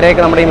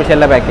കേരയൊക്കെ നമ്മുടെ ഈ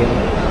മെഷീനിലാണ് പാക്ക്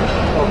ചെയ്യുന്നത്.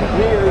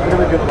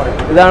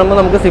 ഇതാകുമ്പോൾ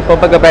നമുക്ക്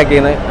സിപ്പപ്പൊക്കെ പാക്ക്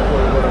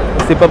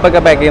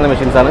ചെയ്യുന്ന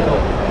മെഷീൻസാണ്.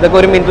 ഇതൊക്കെ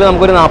ഒരു മിനിറ്റിൽ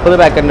നമുക്കൊരു 40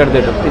 പാക്കറ്റിൻ്റെ അടുത്ത്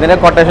കിട്ടും. ഇതിൻ്റെ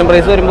കൊട്ടേഷൻ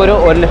പ്രൈസ് വരുമ്പോൾ ഒരു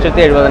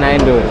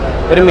 1,70,000 രൂപ വരും.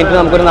 ഒരു മിനിറ്റിൽ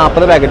നമുക്കൊരു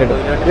 40 പാക്കറ്റ് കിട്ടും.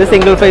 ഇത്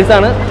സിംഗിൾ ഫേസ്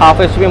ആണ്,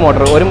 1/2 HP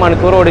മോട്ടർ. ഒരു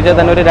മണിക്കൂർ ഓടിച്ചാൽ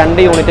തന്നെ ഒരു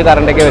 2 യൂണിറ്റ്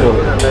കറണ്ടൊക്കെ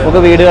വരുള്ളൂ. നമുക്ക്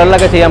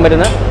വീടുകളിലൊക്കെ ചെയ്യാൻ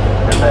പറ്റുന്ന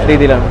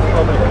രീതിയിലാണ്.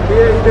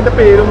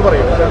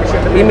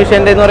 ഈ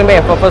മെഷീൻ്റെ എന്ന് പറയുമ്പോൾ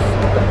FFS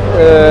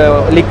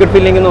ലിക്വിഡ്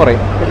ഫില്ലിംഗ് എന്ന്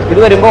പറയും. ഇത്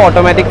വരുമ്പോൾ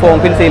ഓട്ടോമാറ്റിക് ഫോം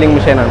ഫിൽ സീലിംഗ്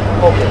മെഷീനാണ്.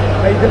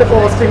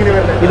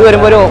 ഇത്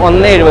വരുമ്പോൾ ഒരു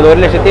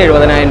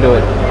 1,70,000 രൂപ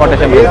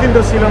കൊട്ടേഷൻ.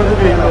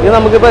 ഇത്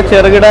നമുക്കിപ്പോൾ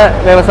ചെറുകിട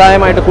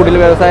വ്യവസായമായിട്ട് കുടിൽ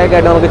വ്യവസായമൊക്കെ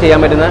ആയിട്ട് നമുക്ക് ചെയ്യാൻ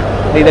പറ്റുന്ന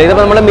രീതിയിൽ.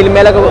 ഇതിപ്പോൾ നമ്മൾ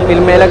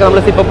മിൽമേലൊക്കെ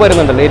നമ്മൾ സിപ്പപ്പ്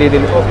വരുന്നുണ്ടല്ലോ ഈ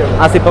രീതിയിൽ.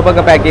 ആ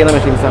സിപ്പപ്പൊക്കെ പാക്ക് ചെയ്യുന്ന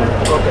മെഷീൻസാണ്.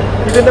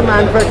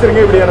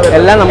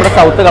 എല്ലാം നമ്മുടെ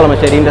സൗത്ത്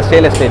കളമശ്ശേരി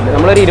ഇൻഡസ്ട്രിയൽ എസ്റ്റേറ്റ്.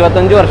 നമ്മളൊരു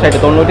 25 വർഷമായിട്ട്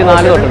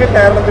 94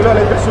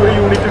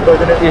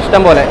 തൊട്ട്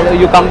ഇഷ്ടം പോലെ.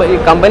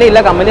 കമ്പനി ഇല്ല,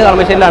 കമ്പനി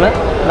കളമശ്ശേരിയിലാണ്.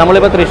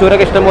 നമ്മളിപ്പോൾ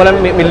തൃശ്ശൂരൊക്കെ ഇഷ്ടം പോലെ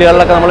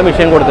മില്ലുകളിലൊക്കെ നമ്മൾ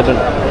മെഷീൻ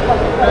കൊടുത്തിട്ടുണ്ട്.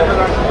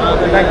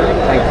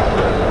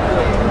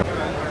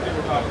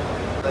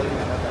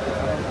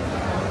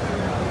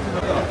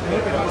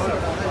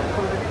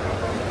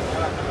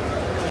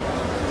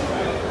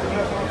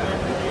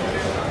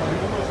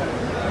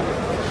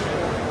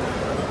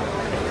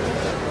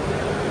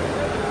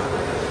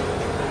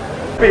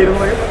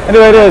 എൻ്റെ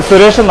പേര്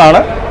സുരേഷ് എന്നാണ്.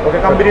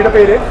 കമ്പനിയുടെ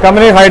പേര്?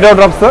 Company hydro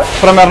ഡ്രപ്സ്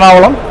from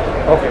Ernakulam.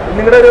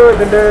 നിങ്ങളുടെ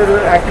ഇതിന്റെ ഒരു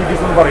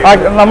ആക്ടിവിറ്റീസ് ഒന്ന് പറയും.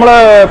 നമ്മൾ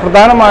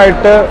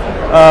പ്രധാനമായിട്ട്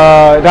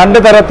 2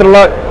 തരത്തിലുള്ള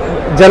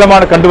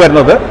ജലമാണ്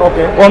കണ്ടുവരുന്നത്.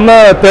 ഒന്ന്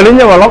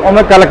തെളിഞ്ഞ വെള്ളം,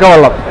 ഒന്ന് കലക്ക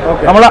വെള്ളം.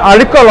 നമ്മൾ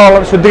അഴുക്കുള്ള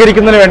വെള്ളം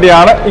ശുദ്ധീകരിക്കുന്നതിന്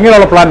വേണ്ടിയാണ്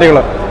ഇങ്ങനെയുള്ള പ്ലാന്റുകൾ.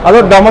 അത്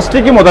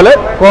ഡൊമസ്റ്റിക് മുതൽ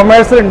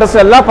കൊമേഴ്സ്യൽ ഇൻഡസ്ട്രി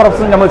എല്ലാ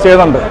പർപ്പസും നമ്മൾ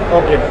ചെയ്യുന്നുണ്ട്.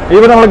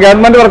 ഈവൻ നമ്മൾ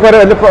ഗവൺമെന്റ് വർക്ക് വരെ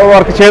വലിയ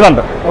വർക്ക്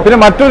ചെയ്യുന്നുണ്ട്. പിന്നെ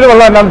മറ്റൊരു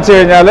വെള്ളം എന്താണെന്ന് വെച്ച്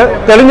കഴിഞ്ഞാൽ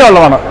തെളിഞ്ഞ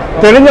വെള്ളമാണ്.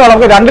 തെളിഞ്ഞ വെള്ളം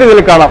നമുക്ക് 2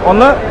 രീതിയിൽ കാണാം.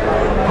 ഒന്ന്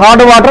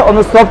ഹാർഡ് വാട്ടർ,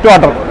 ഒന്ന് സോഫ്റ്റ്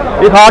വാട്ടർ.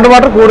 ഈ ഹാർഡ്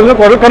വാട്ടർ കൂടുതലും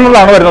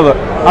കുഴൽക്കിണറിലാണ് വരുന്നത്.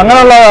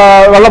 അങ്ങനെയുള്ള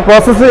വെള്ളം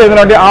പ്രോസസ്സ്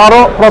ചെയ്യുന്നതിന് വേണ്ടി RO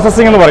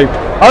പ്രോസസ്സിംഗ് എന്ന് പറയും.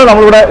 അത്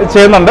നമ്മളിവിടെ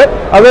ചെയ്യുന്നുണ്ട്.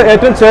 അത്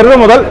ഏറ്റവും ചെറുത്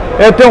മുതൽ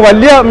ഏറ്റവും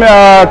വലിയ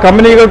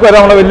കമ്പനികൾക്ക് വരെ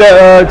നമ്മൾ വലിയ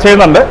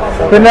ചെയ്യുന്നുണ്ട്.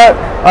 പിന്നെ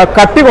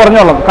കട്ടി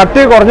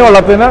കുറഞ്ഞ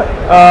വെള്ളത്തിന്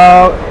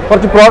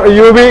കുറച്ച്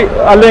UV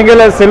അല്ലെങ്കിൽ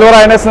സിൽവർ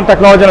അയനൈസേഷൻ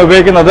ടെക്നോളജിയാണ്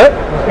ഉപയോഗിക്കുന്നത്.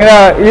 ഇങ്ങനെ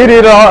ഈ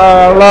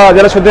രീതിയിലുള്ള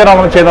ജലശുദ്ധീകരണം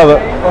നമ്മൾ ചെയ്യുന്നത്.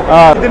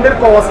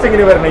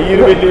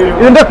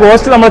 ഇതിന്റെ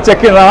കോസ്റ്റ് നമ്മൾ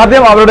ചെക്ക് ചെയ്യുന്നത്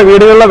ആദ്യം അവരുടെ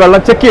വീടുകളിലെ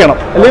വെള്ളം ചെക്ക് ചെയ്യണം,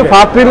 അല്ലെങ്കിൽ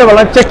ഫാക്ടറിയിലെ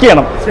വെള്ളം ചെക്ക്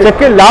ചെയ്യണം.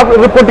 ലാബ്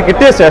റിപ്പോർട്ട്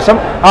കിട്ടിയ ശേഷം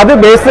അത്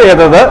ബേസ്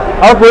ചെയ്തത്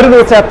അവർക്ക് ഒരു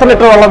ദിവസം എത്ര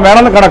ലിറ്റർ വെള്ളം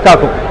വേണമെന്ന്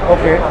കണക്കാക്കും.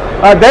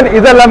 ദെൻ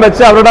ഇതെല്ലാം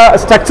വെച്ച് അവരുടെ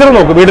സ്ട്രക്ചർ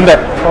നോക്കും. വീടിന്റെ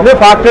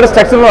ഫാക്ടറിയുടെ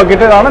സ്ട്രക്ചർ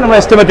നോക്കിയിട്ടാണ് നമ്മൾ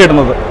എസ്റ്റിമേറ്റ്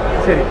ഇടുന്നത്.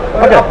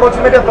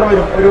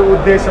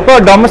 ഇപ്പോൾ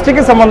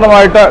ഡൊമസ്റ്റിക്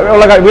സംബന്ധമായിട്ട്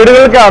ഉള്ള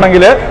വീടുകൾക്ക്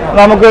ആണെങ്കിൽ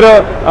നമുക്കൊരു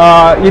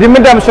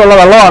ഇരുമ്പിന്റെ അംശമുള്ള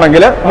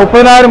വെള്ളമാണെങ്കിൽ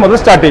 30,000 മുതൽ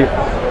സ്റ്റാർട്ട് ചെയ്യും.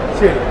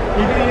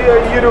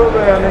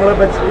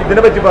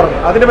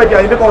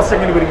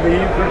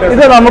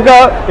 ഇത് നമുക്ക്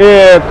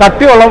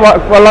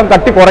വെള്ളം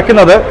കട്ടി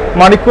കുറയ്ക്കുന്നത്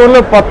മണിക്കൂറിൽ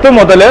 10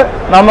 മുതൽ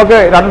നമുക്ക്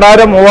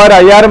 2,000, 3,000,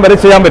 5,000 വരെ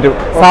ചെയ്യാൻ പറ്റും.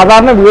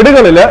 സാധാരണ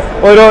വീടുകളിൽ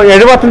ഒരു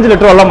 75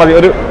 ലിറ്റർ വെള്ളം മതി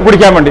ഒരു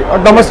കുടിക്കാൻ വേണ്ടി,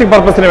 ഡൊമസ്റ്റിക്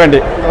പർപ്പസിന് വേണ്ടി.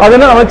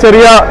 അതിന് നമ്മൾ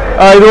ചെറിയ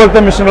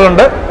ഇതുപോലത്തെ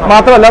മെഷീനുകളുണ്ട്.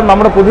 മാത്രമല്ല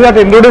നമ്മുടെ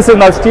പുതിയതായിട്ട് ഇൻട്രൊഡ്യൂസ്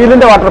ചെയ്യുന്ന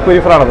സ്റ്റീലിന്റെ വാട്ടർ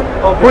പ്യൂരിഫയർ ആണ്.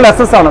 ഫുൾ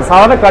SS ആണ്.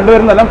 സാധാരണ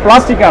കണ്ടുവരുന്നതെല്ലാം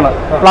പ്ലാസ്റ്റിക് ആണ്,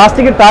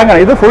 പ്ലാസ്റ്റിക് ടാങ്ക്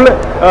ആണ്. ഇത് ഫുൾ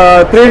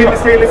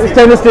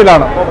സ്റ്റെയിൻലെസ്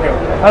സ്റ്റീലാണ്.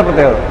 അത്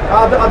പ്രത്യേകത.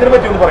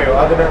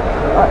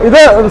 ഇത്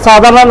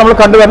സാധാരണ നമ്മൾ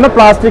കണ്ടുവരുന്ന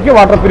പ്ലാസ്റ്റിക്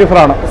വാട്ടർ പ്യൂരിഫയർ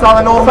ആണ്.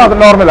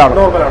 നോർമലാണ്.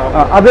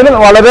 അതിന്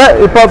വളരെ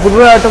ഇപ്പൊ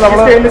പുതുതായിട്ട് നമ്മൾ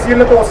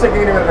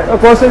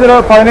കോസ്റ്റ്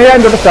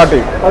 15,000 തൊട്ട് സ്റ്റാർട്ട്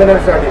ചെയ്യും.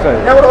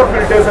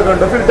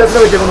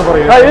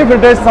 ഈ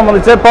ഫിൽറ്റേഴ്സ്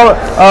സംബന്ധിച്ച് ഇപ്പോൾ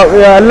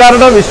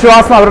എല്ലാവരുടെയും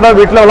വിശ്വാസം അവരുടെ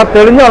വീട്ടിലുള്ള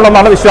തെളിഞ്ഞ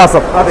വെള്ളമാണ്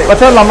വിശ്വാസം.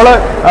 പക്ഷെ നമ്മൾ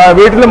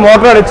വീട്ടിൽ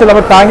മോട്ടർ അടിച്ച്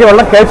നമ്മൾ ടാങ്കി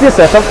വെള്ളം കയറ്റിയ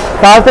ശേഷം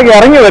താഴത്തേക്ക്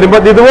ഇറങ്ങി വരുമ്പോൾ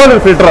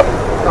ഇതുപോലൊരു ഫിൽറ്റർ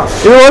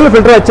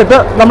വെച്ചിട്ട്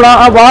നമ്മൾ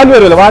ആ വാൽവ്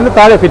വരുമല്ലോ, വാൽവ്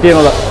താഴെ ഫിറ്റ്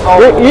ചെയ്യുന്നത്.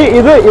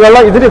 ഇത്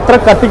വെള്ളം ഇതിന് ഇത്ര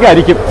കട്ടിക്ക്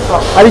അരിക്കും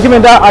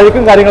ഇതിന്റെ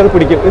അഴുക്കും കാര്യങ്ങളൊക്കെ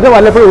പിടിക്കും. ഇത്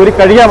വല്ലപ്പോഴും ഒരു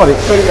കഴിയാൻ മതി.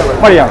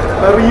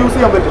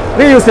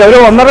 റീയൂസ് ചെയ്യാം. ഒരു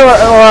 1.5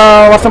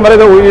 വർഷം വരെ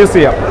ഇത് യൂസ്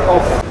ചെയ്യാം.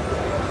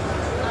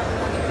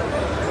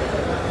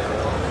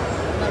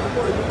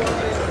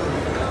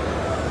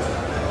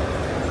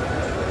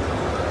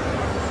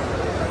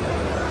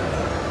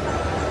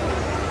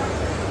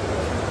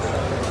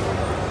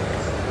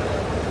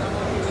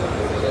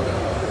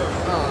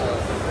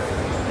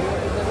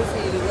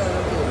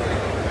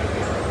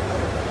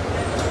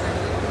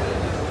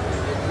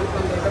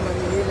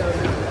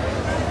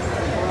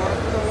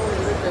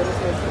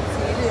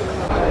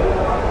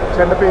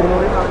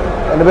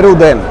 എൻ്റെ പേര്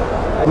ഉദയൻ.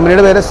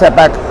 കമ്പനിയുടെ പേര്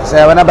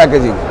സേവന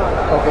പാക്കേജിങ്.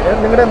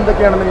 നിങ്ങളുടെ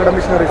എന്തൊക്കെയാണ് നിങ്ങളുടെ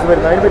മെഷീനറീസ്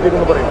വരുന്നത് അതിനെ പറ്റി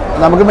ഒന്ന് പറയും.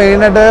 നമുക്ക്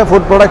മെയിനായിട്ട്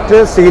ഫുഡ് പ്രൊഡക്റ്റ്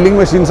സീലിംഗ്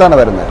മെഷീൻസാണ്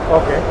വരുന്നത്.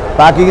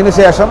 പാക്കിങ്ങിന്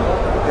ശേഷം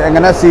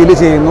എങ്ങനെ സീൽ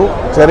ചെയ്യുന്നു,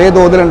 ചെറിയ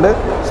തോതിലുണ്ട്.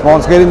 സ്മോൾ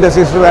സ്കെയിൽ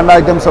ഇൻഡസ്ട്രീസിന് വേണ്ട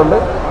ഐറ്റംസ് ഉണ്ട്,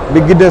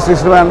 ബിഗ്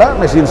ഇൻഡസ്ട്രീസിന് വേണ്ട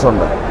മെഷീൻസ്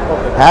ഉണ്ട്.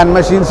 ഹാൻഡ്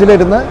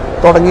മെഷീൻസിലിരുന്ന്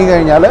തുടങ്ങി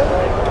കഴിഞ്ഞാൽ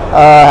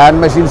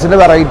ഹാൻഡ് മെഷീൻസിൻ്റെ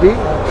വെറൈറ്റി,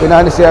 പിന്നെ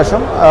അതിന്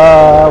ശേഷം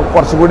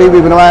കുറച്ചുകൂടി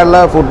വിപുലമായുള്ള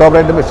ഫുഡ്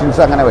ഓപ്പറേറ്റഡ്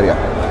മെഷീൻസ് അങ്ങനെ വരിക.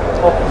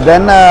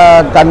 ദെൻ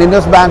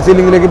കണ്ടിന്യൂസ് ബാങ്ക്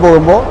സീലിംഗിലേക്ക്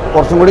പോകുമ്പോൾ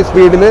കുറച്ചും കൂടി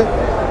സ്പീഡിൽ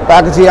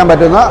പാക്ക് ചെയ്യാൻ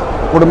പറ്റുന്ന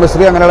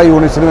കുടുംബശ്രീ അങ്ങനെയുള്ള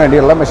യൂണിറ്റ്സിന്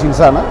വേണ്ടിയുള്ള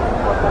മെഷീൻസാണ്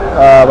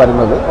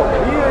വരുന്നത്.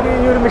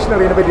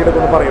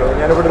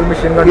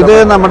 ഇത്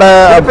നമ്മുടെ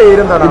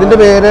ഇതിൻ്റെ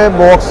പേര്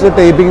ബോക്സ്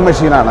ടേപ്പിംഗ്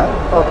മെഷീനാണ്,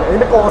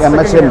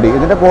 MHMD.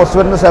 ഇതിൻ്റെ കോസ്റ്റ്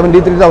വരുന്നത്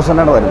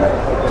 73,000 വരുന്നത്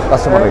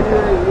കസ്റ്റമർ റേറ്റ്.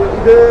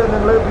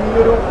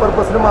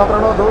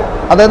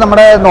 അത്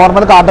നമ്മുടെ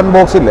നോർമൽ കാർട്ടൺ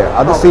ബോക്സ് ഇല്ലേ,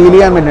 അത് സീൽ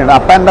ചെയ്യാൻ വേണ്ടിയാണ്.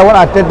 Up and down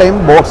at A time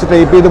box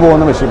tape ചെയ്ത്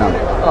പോകുന്ന മെഷീനാണ്.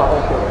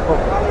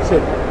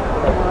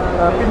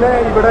 പിന്നെ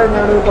ഇവിടെ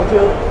ഞാൻ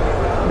കുറച്ച്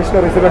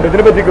മെഷീനറീസ് കണ്ടു,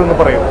 ഇതിനെ പറ്റി ഒന്ന്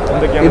പറയും.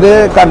 ഇത്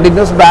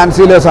കണ്ടിന്യൂസ് ബാൻഡ്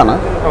സീലേഴ്സ് ആണ്.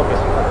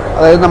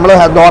 അതായത് നമ്മൾ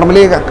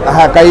നോർമലി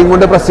കൈ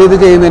കൊണ്ട് പ്രസ് ചെയ്ത്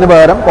ചെയ്യുന്നതിന്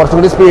പകരം കുറച്ചും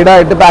കൂടി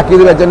സ്പീഡായിട്ട് പാക്ക്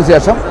ചെയ്ത് വെച്ചതിന്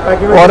ശേഷം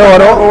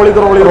ഓരോരോ റോൾ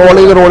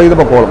ചെയ്ത്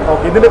പൊക്കോളും.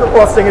 ഇതിന്റെ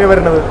കോസ്റ്റ് എങ്ങനെ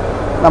വരുന്നത്?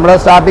 നമ്മുടെ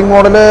സ്റ്റാർട്ടിംഗ്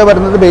മോഡൽ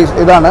വരുന്നത് ബേസ്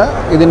ഇതാണ്.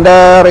 ഇതിന്റെ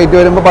റേറ്റ്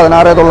വരുമ്പോൾ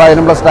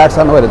 16,900 പ്ലസ് ടാക്സ്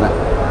ആണ് വരുന്നത്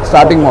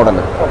സ്റ്റാർട്ടിംഗ് മോഡൽ.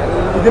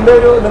 ഇതിന്റെ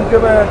ഒരു നിങ്ങൾക്ക്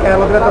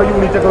കേരളത്തിൽ എത്ര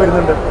യൂണിറ്റ് ഒക്കെ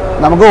വരുന്നുണ്ട്?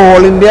 നമുക്ക്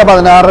ഓൾ ഇന്ത്യ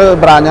 16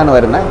 ബ്രാഞ്ചാണ്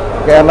വരുന്നത്.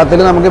 കേരളത്തിൽ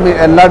നമുക്ക്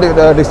എല്ലാ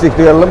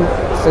ഡിസ്ട്രിക്റ്റുകളിലും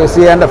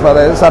CNF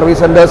അതായത്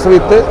സർവീസ് സെന്റേഴ്സ്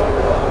വിത്ത്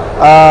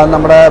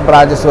നമ്മുടെ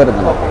ബ്രാഞ്ചസ്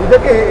വരുന്നുണ്ട്.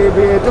 ഇതൊക്കെ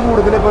ഏറ്റവും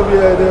കൂടുതൽ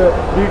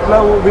വീട്ടിലെ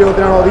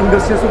ഉപയോഗത്തിനാണോ അത്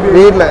ഇൻഡസ്ട്രീസ്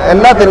വീട്ടിൽ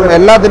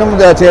എല്ലാത്തിനും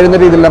ചേരുന്ന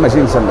രീതിയിലുള്ള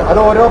മെഷീൻസ് ഉണ്ട്.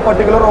 അത് ഓരോ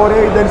പർട്ടിക്കുലർ ഓരോ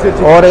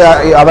ഇതനുസരിച്ച്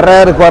അവരുടെ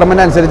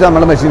റിക്വയർമെന്റ് അനുസരിച്ച്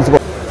നമ്മൾ machines.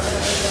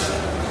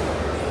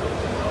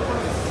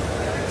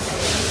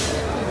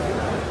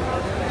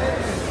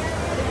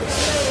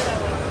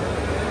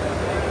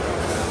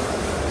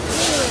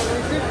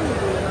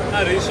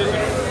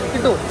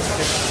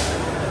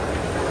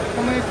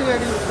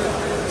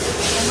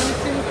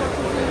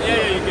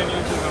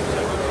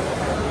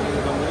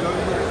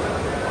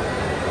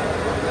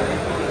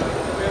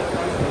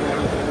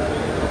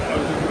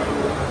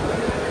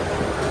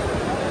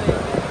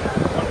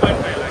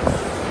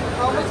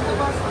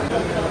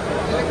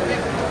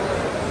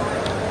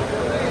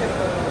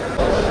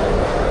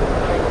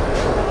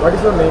 What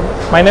is your name?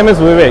 My name is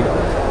Vivek.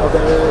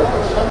 Okay.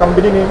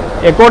 Company name?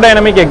 Eco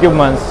Dynamic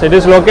Equipments. It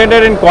is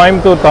located in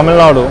Coimbatore, Tamil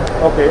Nadu.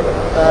 Okay.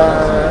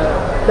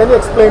 Can you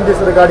explain this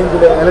regarding to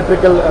the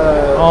electrical?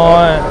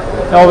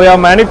 Now we are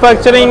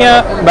manufacturing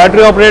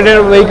battery operated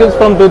vehicles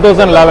from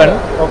 2011.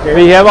 Okay.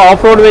 We have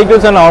off-road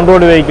vehicles and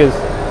on-road vehicles.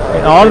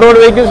 In on-road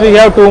vehicles we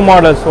have two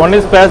models. One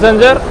is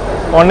passenger,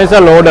 one is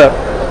a loader.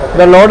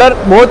 The loader,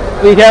 both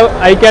we have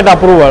ICAT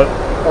approval.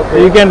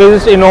 Okay. You can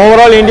register in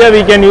overall India.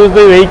 We can use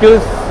the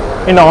vehicles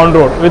in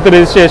on-road with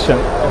registration.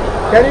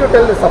 Can you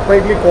tell the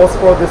separately cost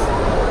for this?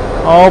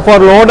 For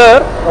loader,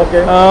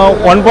 Okay.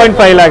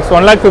 1.5 lakhs,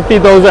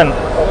 1,50,000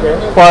 Okay.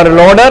 for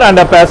loader and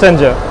a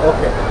passenger.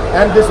 Okay.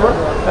 And this one?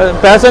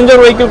 Passenger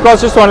vehicle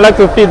cost is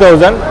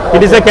 1,50,000.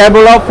 It is a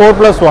cable of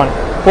 4+1,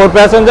 4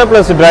 passenger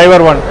plus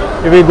driver 1.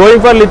 If we going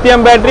for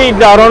lithium battery,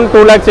 it around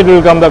 2 lakhs it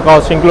will come the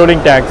cost including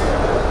tax.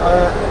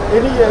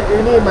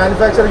 Any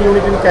manufacturing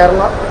unit in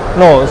Kerala?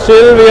 No,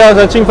 still we are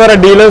searching for a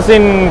dealers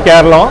in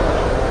Kerala.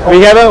 We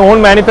have our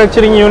own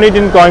manufacturing unit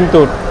in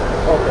Coimbatore.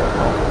 Okay.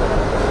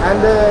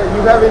 And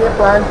you have any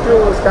plan to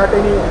start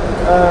any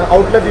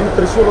outlet in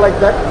Thrissur like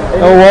that?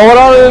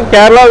 Overall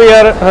Kerala we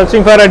are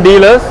searching for a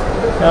dealers.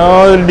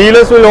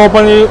 Dealers will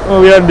open.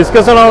 We are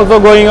discussion also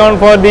going on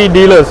for the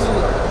dealers.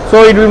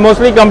 So it will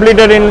mostly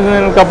completed in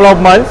a couple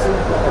of months.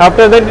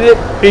 After that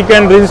we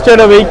can register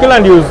a vehicle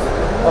and use.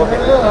 Okay.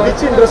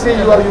 Which industry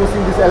you are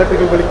using this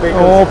electrical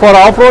vehicles? For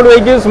off-road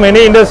vehicles,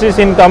 many industries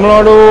in Tamil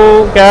Nadu,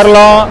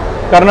 Kerala,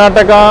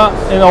 Karnataka,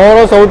 in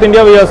all South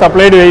India we have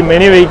supplied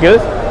many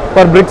vehicles.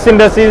 For bricks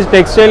industries,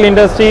 textile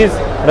industries,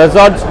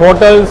 resorts,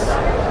 hotels,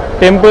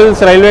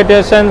 temples, railway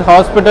stations,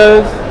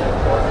 hospitals,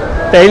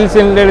 tiles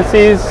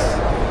industries.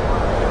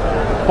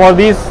 For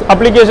these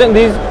applications,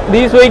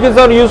 these vehicles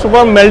are used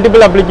for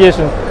multiple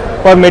applications.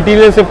 For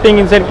material shifting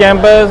inside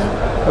campus,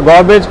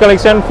 garbage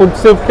collection, food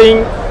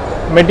shifting,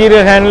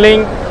 material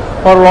handling.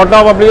 For lot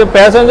of applications,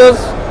 passengers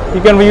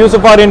you can use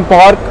for in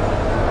park,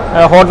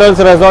 hotels,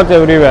 resorts,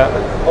 everywhere.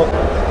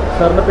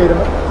 സാറിന്റെ പേര്?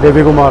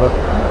 രവികുമാർ.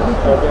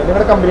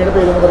 നിങ്ങളുടെ കമ്പനിയുടെ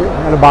പേര് എന്ന് പറയും?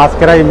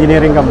 Bhaskara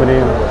engineering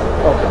കമ്പനിയാണ്.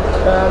 Okay.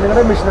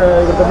 നിങ്ങളുടെ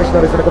ഇവിടുത്തെ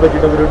മെഷീനറീസിനൊക്കെ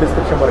പറ്റിയിട്ട് ഒരു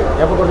ഡിസ്ക്രിപ്ഷൻ പറയും.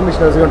 ഞാൻ ഇപ്പോൾ കുറച്ച്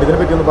മെഷീനറീസ് കണ്ടു, ഇതിനെ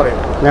പറ്റി ഒന്ന് പറയും.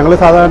 ഞങ്ങൾ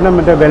സാധാരണ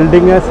മറ്റേ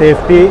വെൽഡിങ്,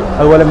 സേഫ്റ്റി,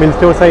 അതുപോലെ mill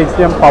stores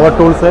item, power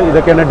tools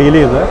ഇതൊക്കെയാണ് ഡീൽ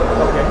ചെയ്യുന്നത്.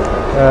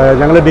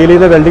 ഞങ്ങൾ ഡീൽ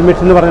ചെയ്യുന്ന വെൽഡിംഗ്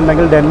മെഷീൻ എന്ന്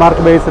പറഞ്ഞിട്ടുണ്ടെങ്കിൽ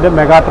ഡെൻമാർക്ക് ബേസ്ഡ്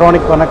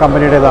മെഗാട്രോണിക് പറഞ്ഞ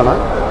കമ്പനിയുടേതാണ്.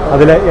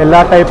 അതിൽ എല്ലാ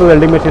ടൈപ്പ്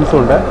വെൽഡിംഗ് മെഷീൻസും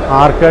ഉണ്ട്.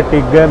 ആർക്ക്,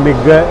 ടിഗ്,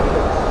 മിഗ്,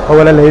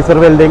 അതുപോലെ ലേസർ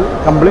വെൽഡിംഗ്,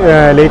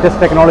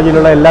 ലേറ്റസ്റ്റ്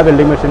ടെക്നോളജിയിലുള്ള എല്ലാ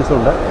വെൽഡിംഗ് മെഷീൻസും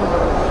ഉണ്ട്.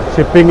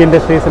 ഷിപ്പിംഗ്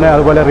ഇൻഡസ്ട്രീസിന്,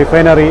 അതുപോലെ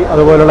റിഫൈനറി,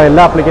 അതുപോലുള്ള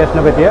എല്ലാ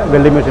ആപ്ലിക്കേഷനെ പറ്റിയ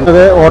വെൽഡിംഗ് മെഷീൻ.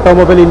 അത്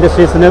ഓട്ടോമൊബൈൽ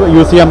ഇൻഡസ്ട്രീസിന്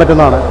യൂസ് ചെയ്യാൻ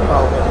പറ്റുന്നതാണ്.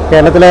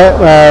 കേരളത്തിലെ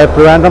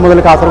ട്രിവാൻഡ്രം മുതൽ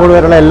കാസർഗോഡ്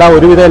വരെയുള്ള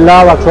ഒരുവിധ എല്ലാ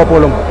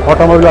വർക്ക്ഷോപ്പുകളും,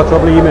 ഓട്ടോമൊബൈൽ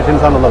വർക്ക്ഷോപ്പിലും ഈ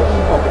മെഷീൻസാണുള്ളത്.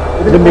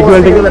 ഇത് മിഗ്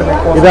വെൽഡിംഗ്.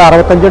 ഇത്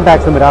 65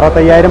 ടാക്സും വരും,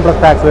 65,000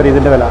 പ്ലസ് ടാക്സ് വരും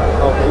ഇതിന്റെ വില.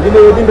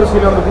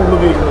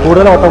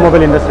 കൂടുതൽ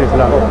ഓട്ടോമൊബൈൽ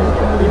ഇൻഡസ്ട്രീസിലാണ്.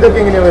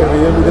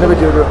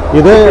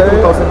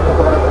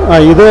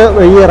 ഇത്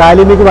ഈ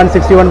റാലി മിഗ്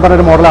 161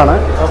 പറഞ്ഞൊരു മോഡലാണ്.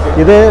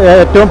 ഇത്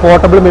ഏറ്റവും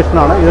പോർട്ടബിൾ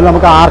മെഷീനാണ്. ഇത്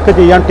നമുക്ക് ആർക്ക്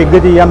ചെയ്യാം, ടിഗ്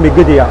ചെയ്യാം,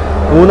 മിഗ് ചെയ്യാം.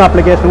 3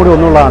 ആപ്ലിക്കേഷൻ കൂടി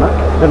ഒന്നുള്ളതാണ്.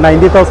 ഇത്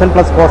 90,000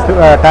 പ്ലസ് കോസ്റ്റ്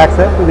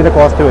ടാക്സ് ഇതിന്റെ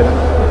കോസ്റ്റ് വരും.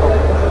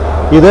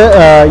 ഇത്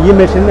ഈ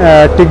മെഷീൻ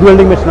ടിഗ്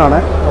വെൽഡിംഗ് മെഷീനാണ്.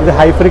 ഇത്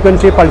ഹൈ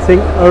ഫ്രീക്വൻസി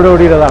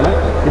പൾസിങ്ങോടുകൂടിയതാണ്.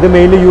 ഇത്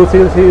മെയിൻലി യൂസ്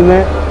ചെയ്യുന്ന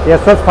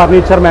SS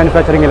ഫർണിച്ചർ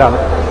മാനുഫാക്ചറിങ്ങിലാണ്.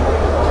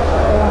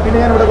 പിന്നെ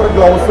ഞാനിവിടെ കുറേ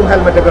ഗ്ലൗസും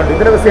ഹെൽമെറ്റൊക്കെ ഉണ്ട്.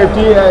 ഇതിന്റെ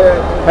സേഫ്റ്റി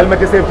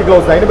ഹെൽമെറ്റ്, സേഫ്റ്റി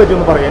ഗ്ലൗസ് അതിനെ പറ്റി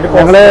ഒന്ന് പറയാം.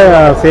 ഞങ്ങൾ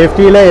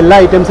സേഫ്റ്റിയിലെ എല്ലാ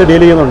ഐറ്റംസ്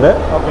ഡീൽ ചെയ്യുന്നുണ്ട്.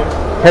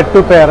 Head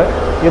two pair.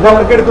 ഇത്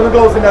എടുക്കുന്ന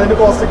ഗ്ലൗസിന്റെ അതിന്റെ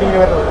കോസ്റ്റ് ഒക്കെ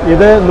വരുന്നത്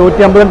ഇത്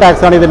 150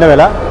 ടാക്സ് ആണ് ഇതിന്റെ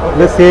വില.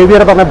 ഇത്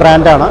സേവിയർ പറഞ്ഞ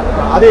ബ്രാൻഡാണ്.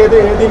 അത് ഏത്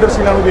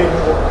ഇൻഡസ്ട്രിയിലാണ്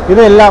ഉപയോഗിക്കുന്നത്?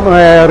 ഇതെല്ലാം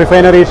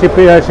റിഫൈനറി,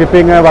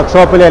 ഷിപ്പിംഗ്,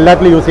 വർക്ക്ഷോപ്പിൽ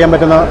എല്ലാത്തിലും യൂസ് ചെയ്യാൻ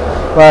പറ്റുന്ന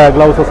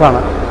ഗ്ലൗസസ്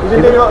ആണ്.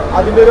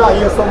 അതിന്റെ ഒരു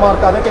ISO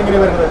മാർക്ക് അതൊക്കെ എങ്ങനെ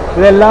വരുന്നത്?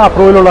 ഇതെല്ലാം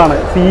അപ്രൂവലുള്ളതാണ്.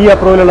 CE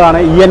അപ്രൂവലുള്ളതാണ്,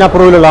 EN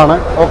അപ്രൂവലുള്ളതാണ്.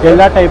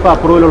 എല്ലാ ടൈപ്പ്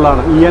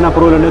അപ്രൂവലുള്ളതാണ്. EN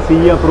അപ്രൂവൽ ഉണ്ട്,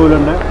 CE അപ്രൂവൽ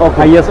ഉണ്ട്,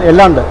 IS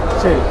എല്ലാം ഉണ്ട്.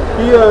 ശരി.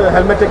 ഈ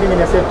ഹെൽമെറ്റ് ഒക്കെ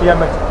എങ്ങനെയാണ് സേഫ്റ്റി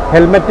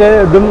ഹെൽമെറ്റ്?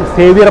 ഇതും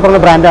സേവിയർ പറഞ്ഞ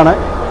ബ്രാൻഡാണ്.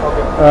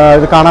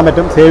 ഇത് കാണാൻ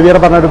പറ്റും. സേവിയർ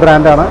പറഞ്ഞൊരു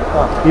ബ്രാൻഡാണ്.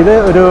 ഇത്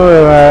ഒരു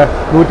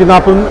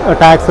 140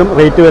 ടാക്സും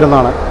റേറ്റ്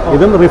വരുന്നതാണ്.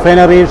 ഇതും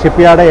റിഫൈനറി,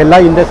 ഷിപ്പ് യാർഡ് എല്ലാ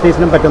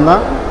ഇൻഡസ്ട്രീസിനും പറ്റുന്ന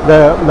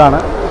ഇതാണ്.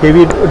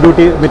 ഹെവി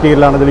ഡ്യൂട്ടി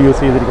മെറ്റീരിയലാണ് ഇതിൽ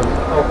യൂസ് ചെയ്തിരിക്കുന്നത്.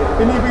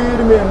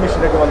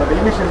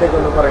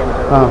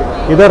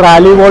 ഇത്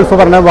റാലി വോൾഫ്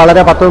പറഞ്ഞ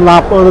വളരെ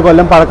 10-40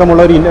 കൊല്ലം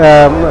പഴക്കമുള്ള ഒരു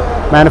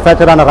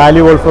മാനുഫാക്ചറാണ്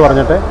റാലി വോൾഫ്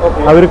പറഞ്ഞിട്ട്.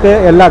 അവർക്ക്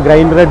എല്ലാ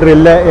ഗ്രൈൻഡർ,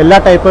 ഡ്രില്ല് എല്ലാ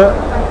ടൈപ്പ്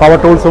പവർ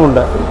ടൂൾസും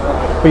ഉണ്ട്.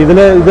 അപ്പോൾ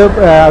ഇത്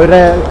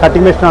അവരുടെ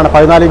കട്ടിംഗ് മെഷീനാണ്.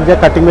 14 ഇഞ്ച്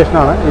കട്ടിംഗ്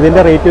മെഷീനാണ്.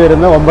 ഇതിൻ്റെ റേറ്റ്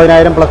വരുന്നത്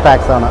 9,000 പ്ലസ്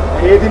ടാക്സ് ആണ്.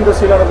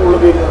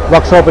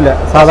 വർക്ക്ഷോപ്പിൽ,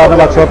 സാധാരണ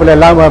വർക്ക്ഷോപ്പിൽ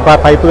എല്ലാം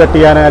പൈപ്പ് കട്ട്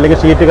ചെയ്യാനും അല്ലെങ്കിൽ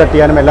ഷീറ്റ് കട്ട്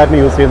ചെയ്യാനും എല്ലാത്തിനും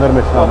യൂസ് ചെയ്യുന്ന ഒരു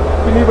മെഷീനാണ്.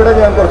 പിന്നെ ഇവിടെ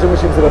ഞാൻ കുറച്ച്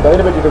മെഷീൻസ് കണ്ടു,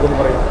 അതിനെ പറ്റിയിട്ടൊക്കെ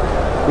പറയാം.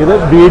 ഇത്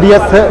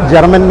BDS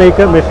ജർമ്മൻ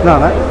മേക്ക്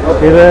മെഷീനാണ്.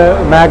 ഇത്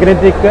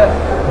മാഗ്നറ്റിക്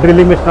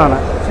ഡ്രില്ലിംഗ് മെഷീനാണ്.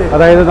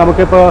 അതായത്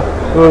നമുക്കിപ്പോൾ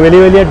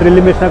വലിയ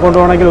ഡ്രില്ലിംഗ് മെഷീനെ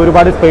കൊണ്ടുപോകണമെങ്കിൽ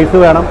ഒരുപാട് സ്പേസ്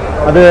വേണം.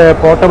 അത്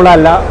പോർട്ടബിൾ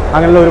അല്ല.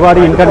 അങ്ങനെയുള്ള ഒരുപാട്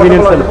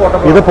ഇൻകൺവീനിയൻസ് ഉണ്ട്.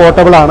 ഇത്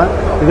പോർട്ടബിൾ ആണ്.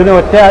 ഇതിന്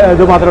ഒറ്റ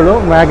ഇത് മാത്രമേ ഉള്ളൂ,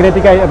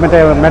 മാഗ്നറ്റിക്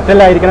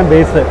മെറ്റലായിരിക്കണം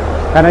ബേസ്.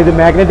 കാരണം ഇത്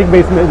മാഗ്നറ്റിക്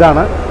ബേസ്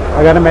ഇതാണ്.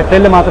 കാരണം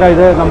മെറ്റലിൽ മാത്രമേ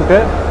ഇത് നമുക്ക്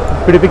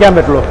പിടിപ്പിക്കാൻ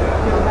പറ്റുള്ളൂ.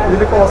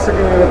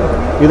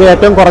 ഇത്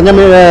ഏറ്റവും കുറഞ്ഞ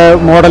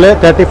മോഡൽ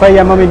 35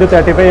 mm ×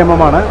 35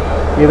 mm ആണ്.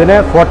 ഇതിന്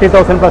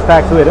 40,000 പ്ലസ്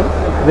ടാക്സ് വരും.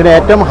 ഇതിന്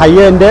ഏറ്റവും ഹൈ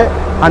എൻഡ്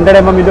 100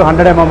 mm ×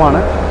 100 mm ആണ്.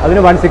 അതിന്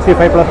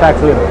 165 പ്ലസ്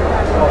ടാക്സ് വരും.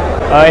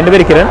 എൻ്റെ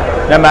പേര് കിരൺ,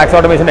 ഞാൻ മാക്സ്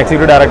ഓട്ടോമേഷൻ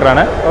എക്സിക്യൂട്ടീവ്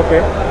ഡയറക്ടറാണ്. ഓക്കെ.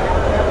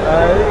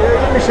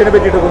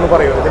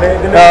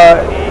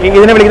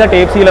 ഇതിനെ വിളിക്കുന്ന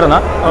ടേപ്പ് സീലർ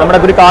എന്നാണ്. നമ്മുടെ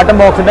ഒരു കാട്ടൺ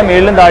ബോക്സിന്റെ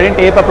മേളിലും താഴെയും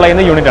ടേപ്പ് അപ്ലൈ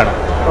ചെയ്യുന്ന യൂണിറ്റ് ആണ്.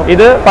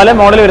 ഇത് പല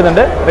മോഡൽ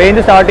വരുന്നുണ്ട്.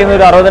 റേഞ്ച് സ്റ്റാർട്ട് ചെയ്യുന്ന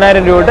ഒരു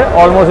 60,000 രൂപ തൊട്ട്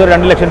ഓൾമോസ്റ്റ് ഒരു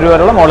 2 ലക്ഷം രൂപ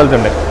വരെയുള്ള മോഡൽസ്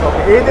ഉണ്ട്.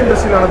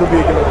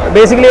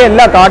 ബേസിക്കലി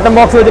എല്ലാ കാട്ടൺ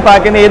ബോക്സ് വെച്ച്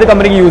പാക്ക് ചെയ്യുന്ന ഏത്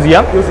കമ്പനിക്ക് യൂസ്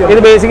ചെയ്യാം. ഇത്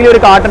ബേസിക്കലി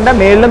ഒരു കാട്ടന്റെ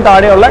മേളിലും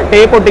താഴെയുള്ള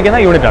ടേപ്പ് ഒട്ടിക്കുന്ന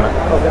യൂണിറ്റ് ആണ്.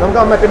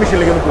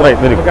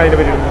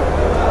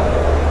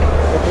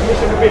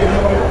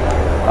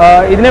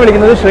 ഇതിനെ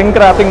വിളിക്കുന്നത് ഷ്രിങ്ക്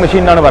റാപ്പിംഗ്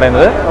മെഷീൻ എന്നാണ്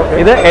പറയുന്നത്.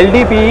 ഇത്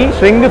LDPE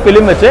ഷ്രിങ്ക്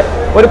ഫിലിം വെച്ച്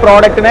ഒരു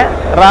പ്രോഡക്റ്റിനെ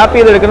റാപ്പ്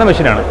ചെയ്തെടുക്കുന്ന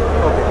മെഷീനാണ്.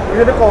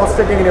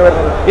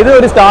 ഇത്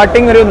ഒരു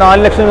സ്റ്റാർട്ടിംഗ് ഒരു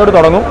 4 ലക്ഷം തൊട്ട്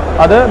തുടങ്ങും.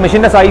 അത്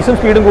മെഷീന്റെ സൈസും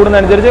സ്പീഡും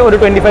കൂടുന്നതനുസരിച്ച് ഒരു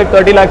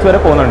 25-30 lakhs വരെ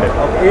പോകുന്നുണ്ട്.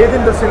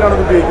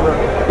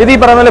 ഇത് ഈ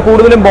പറയുന്ന പോലെ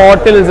കൂടുതലും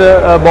ബോട്ടിൽസ്,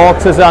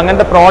 ബോക്സസ്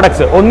അങ്ങനത്തെ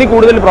പ്രോഡക്ട്സ്, ഒന്നി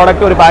കൂടുതൽ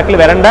പ്രോഡക്റ്റ് ഒരു പാക്കിൽ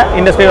വരേണ്ട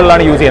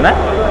ഇൻഡസ്ട്രികളിലാണ് യൂസ് ചെയ്യുന്നത്.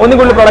 ഒന്നി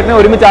കൂടുതൽ പ്രോഡക്റ്റിനെ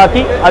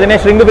ഒരുമിച്ചാക്കി അതിനെ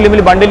ഷ്രിങ്ക്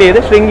ഫിലിമിൽ ബണ്ടിൽ ചെയ്ത്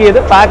ഷ്രിങ്ക് ചെയ്ത്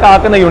പാക്ക്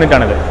ആക്കുന്ന യൂണിറ്റ്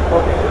ആണിത്.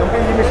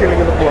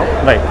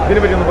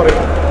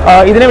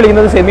 ഇതിനെ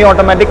വിളിക്കുന്നത് സെമി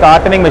ഓട്ടോമാറ്റിക്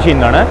കാർട്ടനിങ് മെഷീൻ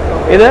എന്നാണ്.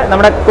 ഇത്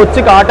നമ്മുടെ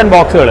കൊച്ചു കാട്ടൺ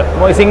ബോക്സുകൾ,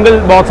 സിംഗിൾ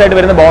ബോക്സ് ആയിട്ട്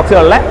വരുന്ന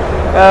ബോക്സുകളിലെ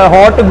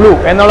ഹോട്ട് ഗ്ലൂ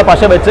എന്നുള്ള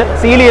പശ വെച്ച്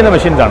സീൽ ചെയ്യുന്ന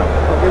മെഷീൻസ് ആണ്.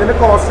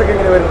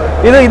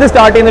 ഇത്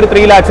സ്റ്റാർട്ട് ചെയ്യുന്ന ഒരു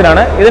 3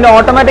 lakhs-നാണ്. ഇതിന്റെ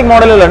ഓട്ടോമാറ്റിക്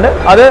മോഡലുകളുണ്ട്.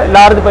 അത്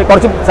ലാർജ്,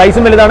 കുറച്ച്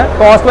സൈസും വലുതാണ്.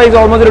 കോസ്റ്റ് വൈസ്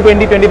ഓൾമോസ്റ്റ് ഒരു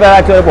 20-25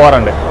 lakhs വരെ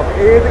പോകാറുണ്ട്.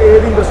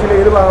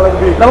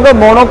 നമുക്ക്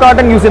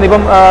മോണോകാർട്ടൺ യൂസ് ചെയ്യുന്നത്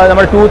ഇപ്പം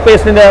നമ്മുടെ ടൂത്ത്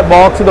പേസ്റ്റിന്റെ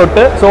ബോക്സ്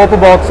തൊട്ട് സോപ്പ്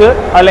ബോക്സ്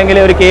അല്ലെങ്കിൽ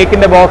ഒരു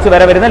കേക്കിന്റെ ബോക്സ്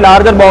വരെ വരുന്ന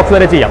ലാർജർ ബോക്സ്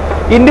വരെ ചെയ്യാം.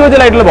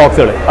 ഇൻഡിവിജ്വൽ ആയിട്ടുള്ള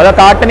ബോക്സുകൾ, അത്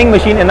കാർട്ടനിങ്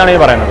മെഷീൻ എന്നാണ്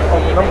ഇത് പറയുന്നത്.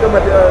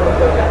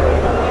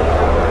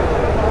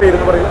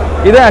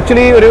 ഇത്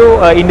ആക്ച്വലി ഒരു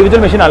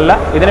ഇൻഡിവിജ്വൽ മെഷീൻ അല്ല.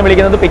 ഇതിനെ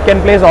വിളിക്കുന്നത് പിക്ക്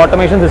ആൻഡ് പ്ലേസ്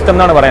ഓട്ടോമേഷൻ സിസ്റ്റം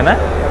എന്നാണ് പറയുന്നത്.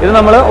 ഇത്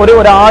നമ്മൾ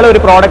ഒരാൾ ഒരു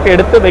പ്രോഡക്റ്റ്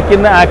എടുത്ത്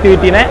വെക്കുന്ന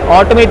ആക്ടിവിറ്റിനെ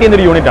ഓട്ടോമേറ്റ് ചെയ്യുന്ന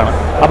ഒരു യൂണിറ്റ് ആണ്.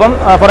 അപ്പം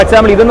ഫോർ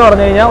എക്സാമ്പിൾ ഇതെന്ന്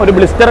പറഞ്ഞു കഴിഞ്ഞാൽ ഒരു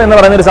ബ്ലിസ്റ്റർ എന്ന്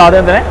പറയുന്ന ഒരു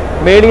സാധനത്തിനെ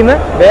മേളിൽ നിന്ന്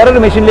വേറൊരു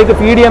മെഷീനിലേക്ക്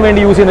ഫീഡ് ചെയ്യാൻ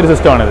വേണ്ടി യൂസ് ചെയ്യുന്ന ഒരു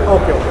സിസ്റ്റമാണ്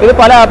ഇത്.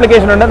 പല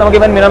ആപ്ലിക്കേഷൻ ഉണ്ട്. നമുക്ക്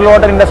ഇവൻ മിനറൽ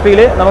വാട്ടർ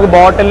ഇൻഡസ്ട്രിയിൽ നമുക്ക്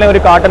ബോട്ടിലിനെ ഒരു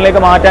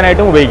കാർട്ടണിലേക്ക്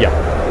മാറ്റാനായിട്ടും ഉപയോഗിക്കാം.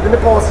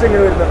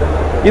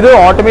 ഇത്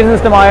ഓട്ടോമേഷൻ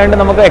സിസ്റ്റം ആയതുകൊണ്ട്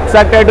നമുക്ക്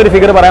എക്സാക്ട് ആയിട്ട് ഒരു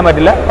ഫിഗർ പറയാൻ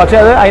പറ്റില്ല. പക്ഷേ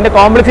അത് അതിന്റെ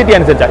കോംപ്ലക്സിറ്റി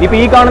അനുസരിച്ചാണ്. ഇപ്പോൾ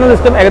ഈ കാണുന്ന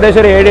സിസ്റ്റം ഏകദേശം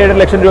ഒരു 7-7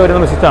 ലക്ഷം രൂപ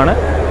വരുന്ന സിസ്റ്റമാണ്.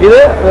 ഇത്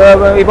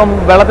ഇപ്പം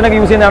വെള്ളത്തിനൊക്കെ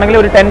യൂസ് ചെയ്യുന്നതാണെങ്കിൽ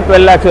ഒരു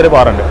 10-12 lakhs വരെ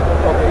പോകാറുണ്ട്.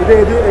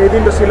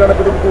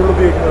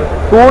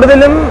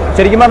 കൂടുതലും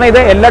ശരിക്കും പറഞ്ഞാൽ ഇത്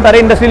എല്ലാ തരം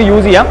ഇൻഡസ്ട്രിയിലും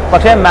യൂസ് ചെയ്യാം.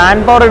 പക്ഷേ മാൻ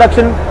പവർ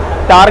റിഡക്ഷൻ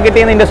ടാർഗറ്റ്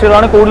ചെയ്യുന്ന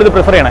ഇൻഡസ്ട്രികളാണ് കൂടുതൽ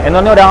പ്രിഫർ ചെയ്യണം. എന്ന്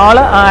പറഞ്ഞാൽ ഒരാൾ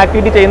ആ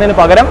ആക്ടിവിറ്റി ചെയ്യുന്നതിന്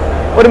പകരം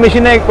ഒരു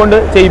മെഷീനെ കൊണ്ട്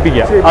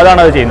ചെയ്യിപ്പിക്കുക,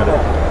 അതാണ് അത് ചെയ്യുന്നത്.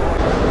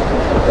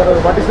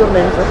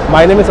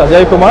 My name is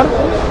Ajay Kumar.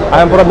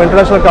 I am from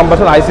international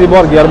combustion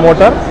IC-bore gear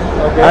motor,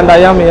 and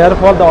I am here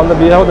for on the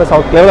behalf of the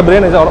South Clever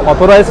Brain is our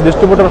authorized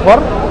distributor for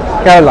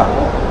Kerala.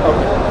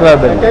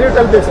 Can you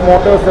tell this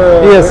motors?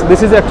 Yes,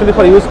 this is actually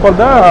for use for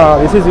the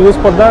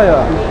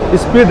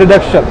speed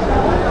reduction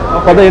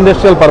for the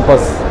industrial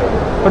purpose.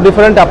 For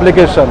different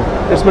application,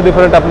 it's for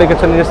different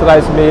application. It's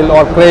rice mill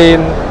or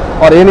crane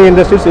or any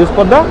industry is used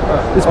for the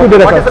speed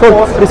reduction. So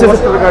this is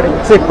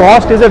say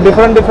cost is a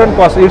different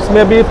cost. It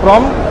may be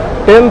from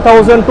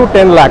 10,000 to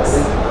 10 lakhs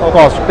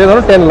cost.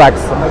 10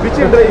 lakhs. Which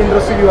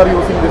industry you are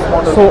using this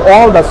motor? So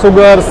all the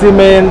sugar,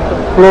 cement,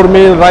 flour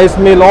mill, rice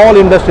mill, all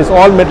industries,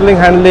 all metal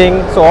handling.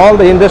 So all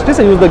the industries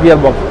use the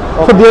gearbox.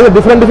 So there are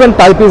different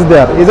type is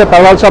there. Is a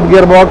parallel shaft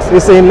gearbox.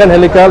 It's a inline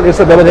helical. It's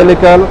a double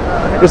helical.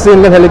 It's a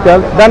inline helical.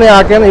 Then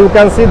you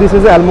can see this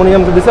is a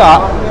aluminium. This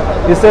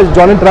is a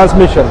joint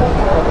transmission.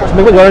 It's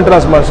make a joint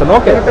transmission.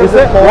 Okay. It's a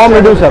warm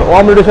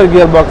reducer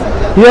gearbox.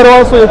 Here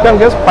also you can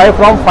guess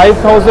from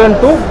 5,000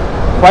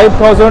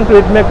 to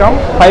it may come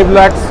 5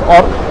 lakhs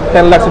or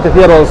 10 lakhs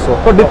here also.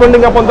 So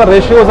depending upon the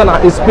ratios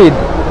and speed.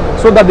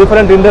 So the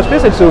different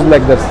industries it's used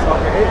like this.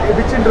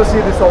 Which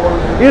industry this all?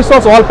 It's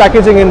also all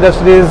packaging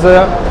industries,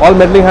 all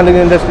metal handling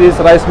industries,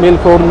 rice mill,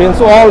 flour mill,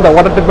 so all the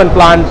water treatment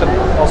plant.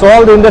 So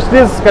all the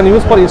industries can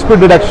use for speed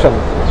reduction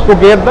to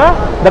get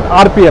that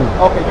RPM.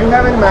 Okay, you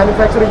have a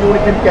manufacturing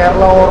unit in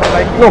Kerala or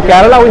like? No,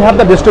 Kerala we have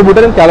the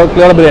distributor in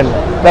Kerala brand.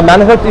 The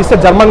manufacturer is a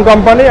German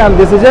company and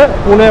this is a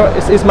Pune,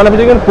 is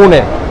manufacturing in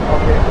Pune.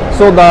 Okay.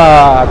 So the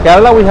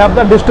Kerala we have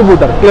the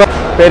distributor.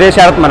 പേര്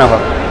ശരത് മനോഹർ.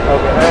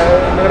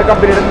 നിങ്ങളുടെ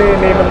കമ്പനിയുടെ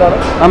name എന്താണ്?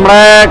 നമ്മുടെ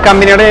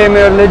കമ്പനിയുടെ name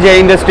വരുന്നത് J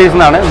industries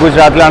എന്നാണ്.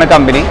 ഗുജറാത്തിലാണ്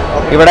company.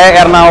 ഇവിടെ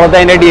എറണാകുളത്ത്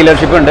അതിൻ്റെ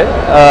ഡീലർഷിപ്പ് ഉണ്ട്.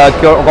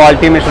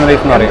 ക്വാളിറ്റി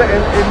മെഷീനറീസ് എന്ന് പറയും.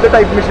 എന്ത്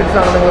ടൈപ്പ് മെഷീൻസ്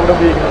ആണ് നിങ്ങൾ ഇവിടെ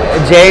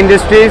ഉപയോഗിക്കുന്നത്? ജെ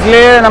ഇൻഡസ്ട്രീസിൽ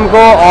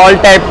നമുക്ക് all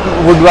type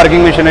would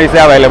working machineries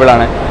available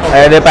ആണ്.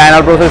 അതായത്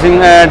പാനൽ പ്രോസസ്സിംഗ്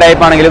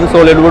ടൈപ്പ് ആണെങ്കിലും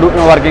സോളിഡ് വുഡ്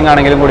വർക്കിംഗ്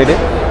ആണെങ്കിലും കൂടിയിട്ട്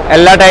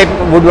എല്ലാ ടൈപ്പ്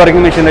വുഡ്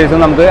വർക്കിംഗ് മെഷീനറീസും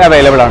നമുക്ക്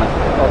അവൈലബിൾ ആണ്.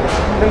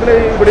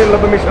 ഇവിടെ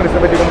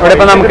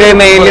ഇപ്പോൾ നമുക്ക്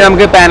മെയിൻലി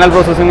നമുക്ക് പാനൽ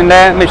പ്രോസസ്സിങ്ങിൻ്റെ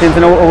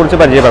മെഷീൻസിനെ കുറിച്ച്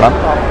പരിചയപ്പെടാം.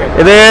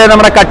 ഇത്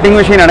നമ്മുടെ കട്ടിംഗ്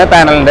മെഷീനാണ്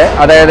പാനലിൻ്റെ.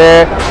 അതായത്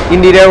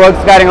ഇൻറ്റീരിയർ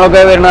വർക്ക്സ്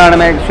കാര്യങ്ങളൊക്കെ വരുന്നതാണ്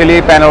ആക്ച്വലി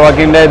പാനൽ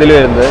വർക്കിൻ്റെ ഇതിൽ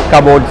വരുന്നത്.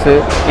 Cupboards,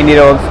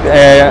 interior works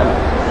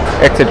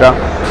etcetera.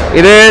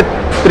 ഇത്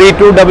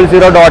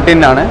 3200.in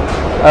ആണ്.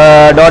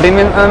 .in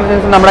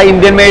മീൻസ് നമ്മുടെ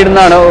ഇന്ത്യൻ മെയ്ഡ്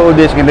എന്നാണ്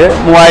ഉദ്ദേശിക്കുന്നത്.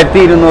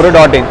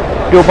 3200.in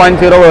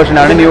 2.0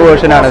 വേർഷനാണ്, new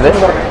വേർഷനാണിത്.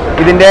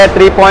 ഇതിൻ്റെ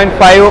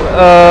 3.5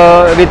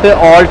 വിത്ത്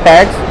ഓൾ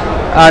ടാക്സ്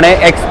ആണ്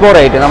എക്സ്പോ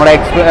റേറ്റ്. നമ്മുടെ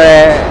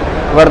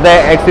വെറുതെ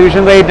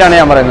എക്സിബിഷൻ റേറ്റ് ആണ്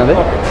ഞാൻ പറയുന്നത്.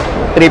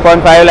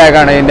 3.5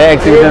 ലാഖാണ് ഇതിൻ്റെ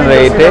എക്സിബിഷൻ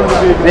റേറ്റ്.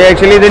 ഇത്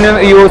ആക്ച്വലി ഇതിന്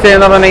യൂസ്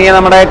ചെയ്യുന്ന പറഞ്ഞിട്ടുണ്ടെങ്കിൽ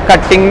നമ്മുടെ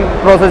കട്ടിങ്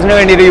പ്രോസസ്സിന്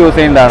വേണ്ടിയിട്ട് യൂസ്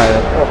ചെയ്യുന്നതാണ്.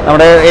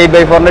 നമ്മുടെ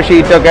 8x4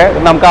 ഷീറ്റൊക്കെ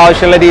നമുക്ക്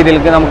ആവശ്യമുള്ള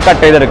രീതിയിലേക്ക് നമുക്ക്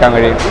കട്ട് ചെയ്തെടുക്കാൻ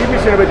കഴിയും.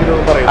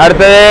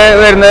 അടുത്തത്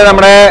വരുന്നത്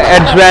നമ്മുടെ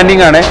എഡ്ജ്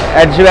ബാൻഡിങ് ആണ്.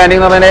 എഡ്ജ് ബാൻഡിങ്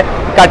എന്ന് പറഞ്ഞാൽ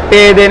കട്ട്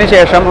ചെയ്തതിന്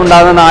ശേഷം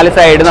ഉണ്ടാകുന്ന 4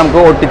 സൈഡ് നമുക്ക്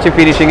ഒട്ടിച്ച്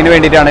ഫിനിഷിങ്ങിന്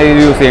വേണ്ടിയിട്ടാണ്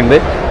ഇത് യൂസ് ചെയ്യുന്നത്.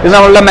 ഇത്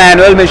നമ്മളുടെ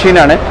മാനുവൽ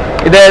മെഷീനാണ്.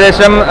 ഇത്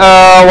ഏകദേശം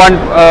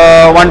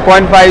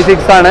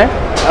 1.56 ആണ്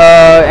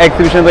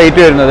എക്സിബിഷൻ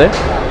റേറ്റ് വരുന്നത്.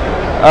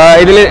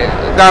 ഇതിൽ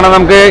കാണാൻ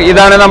നമുക്ക്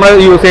ഇതാണ് നമ്മൾ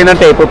യൂസ് ചെയ്യുന്ന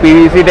ടേപ്പ്.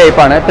 PVC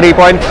ടേപ്പാണ്.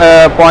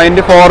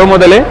 3.4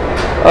 മുതൽ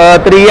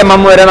 3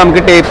 mm വരെ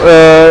നമുക്ക്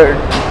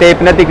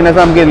ടേപ്പിൻ്റെ തിക്നെസ്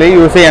നമുക്ക് ഇതിൽ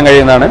യൂസ് ചെയ്യാൻ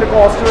കഴിയുന്നതാണ്.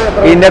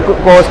 ഇതിൻ്റെ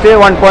കോസ്റ്റ്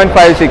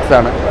 1.56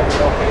 ആണ്.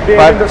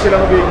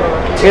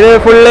 ഇത്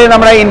ഫുള്ള്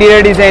നമ്മുടെ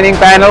ഇന്റീരിയർ ഡിസൈനിങ്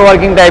പാനൽ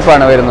വർക്കിംഗ്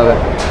ടൈപ്പാണ് വരുന്നത്.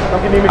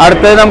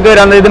 അടുത്തത് നമുക്ക്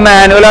വരുന്നത് ഇത്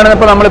മാനുവലാണ്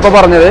ഇപ്പോൾ നമ്മളിപ്പോൾ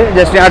പറഞ്ഞത്.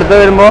 ജസ്റ്റ് അടുത്ത്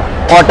വരുമ്പോൾ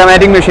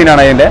ഓട്ടോമാറ്റിക്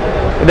മെഷീനാണ് ഇതിൻ്റെ.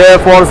 ഇത്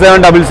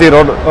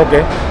 4700. ഓക്കെ,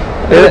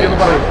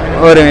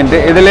 ഒരു മിനിറ്റ്.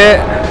 ഇതിൽ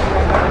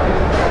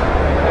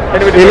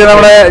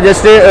നമ്മുടെ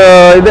ജസ്റ്റ്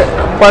ഇത്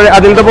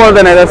അതിലത്തെ പോലെ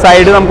തന്നെ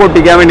സൈഡ് നമുക്ക്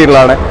ഒട്ടിക്കാൻ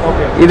വേണ്ടിയിട്ടുള്ളതാണ്.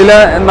 ഇതിൽ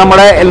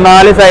നമ്മുടെ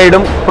 4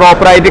 സൈഡും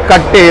പ്രോപ്പറായിട്ട്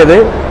കട്ട് ചെയ്ത്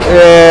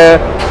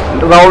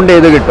റൗണ്ട്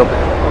ചെയ്ത് കിട്ടും.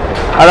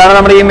 അതാണ്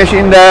നമ്മുടെ ഈ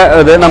മെഷീൻ്റെ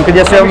ഇത്. നമുക്ക്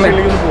ജസ്റ്റ്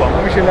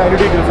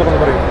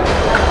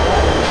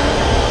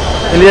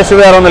ഇതിൽ ജസ്റ്റ്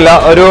വേറെ ഒന്നുമില്ല,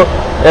 ഒരു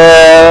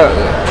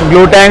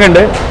ഗ്ലൂ ടാങ്ക്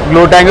ഉണ്ട്.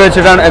 ഗ്ലൂ ടാങ്ക്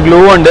വെച്ചിട്ടാണ്, ഗ്ലൂ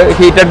ഉണ്ട്,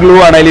 ഹീറ്റഡ് ഗ്ലൂ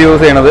ആണ് അതിൽ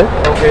യൂസ് ചെയ്യണത്.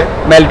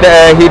 മെൽറ്റ്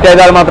ഹീറ്റ്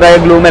ചെയ്താൽ മാത്രമേ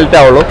ഗ്ലൂ മെൽറ്റ്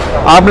ആവുള്ളൂ.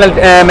 ആ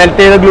മെൽറ്റ്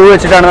ചെയ്ത ഗ്ലൂ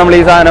വെച്ചിട്ടാണ് നമ്മൾ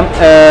ഈ സാധനം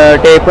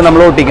ടേപ്പ്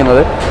നമ്മൾ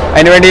ഒട്ടിക്കുന്നത്.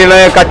 അതിന് വേണ്ടിയുള്ള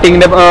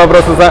കട്ടിങ്ങിൻ്റെ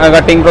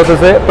കട്ടിങ്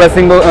പ്രോസസ്സ്,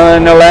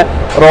 പ്രസ്സിങ്ങിനുള്ള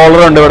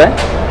റോളറുണ്ട് ഇവിടെ.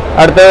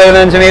 അടുത്തത് എന്ന്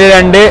വെച്ചിട്ടുണ്ടെങ്കിൽ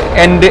 2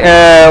 എൻഡ്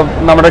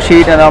നമ്മുടെ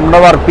ഷീറ്റ് നമ്മുടെ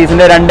വർക്ക്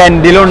പീസിൻ്റെ 2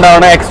 എൻഡിലും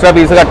ഉണ്ടാവുന്ന എക്സ്ട്രാ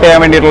പീസ് കട്ട് ചെയ്യാൻ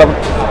വേണ്ടിയിട്ടുള്ള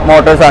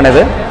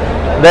മോട്ടോഴ്സാണിത്.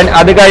 ദെൻ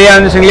അത്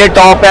കഴിയാന്ന് വെച്ചിട്ടുണ്ടെങ്കിൽ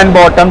ടോപ്പ് ആൻഡ്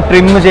ബോട്ടം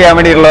ട്രിം ചെയ്യാൻ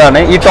വേണ്ടിയിട്ടുള്ളതാണ്.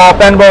 ഈ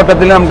ടോപ്പ് ആൻഡ്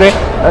ബോട്ടത്തിൽ നമുക്ക്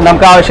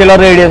ആവശ്യമുള്ള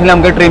റേഡിയസിൽ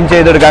നമുക്ക് ട്രിം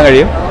ചെയ്തെടുക്കാൻ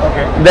കഴിയും.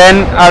 ദെൻ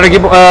അവിടേക്ക്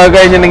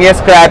കഴിഞ്ഞിട്ടുണ്ടെങ്കിൽ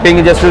സ്ക്രാപ്പിംഗ്,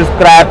 ജസ്റ്റ്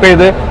സ്ക്രാപ്പ്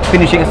ചെയ്ത്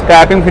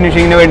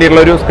ഫിനിഷിങ്ങിന്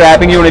വേണ്ടിയിട്ടുള്ള ഒരു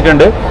സ്ക്രാപ്പിംഗ് യൂണിറ്റ്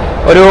ഉണ്ട്.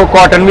 ഒരു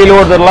കോട്ടൺ വീൽ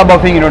കൊടുത്തിട്ടുള്ള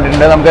ബഫിംഗ് യൂണിറ്റ്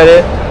ഉണ്ട്. നമുക്കത്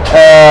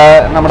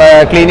നമ്മുടെ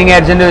ക്ലീനിങ്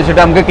ഏജന്റ് വെച്ചിട്ട്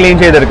നമുക്ക് ക്ലീൻ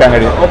ചെയ്തെടുക്കാൻ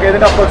കഴിയും.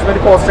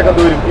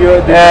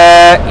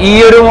 ഈ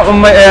ഒരു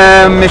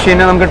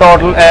മെഷീന് നമുക്ക്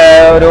ടോട്ടൽ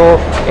ഒരു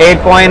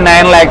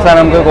 8.9 lakhs ആണ്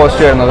നമുക്ക്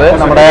കോസ്റ്റ് വരുന്നത്.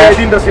 നമ്മുടെ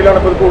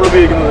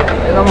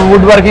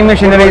വുഡ് വർക്കിംഗ്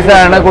മെഷീനറീസ്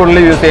ആണ് കൂടുതൽ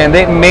യൂസ്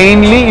ചെയ്യുന്നത്.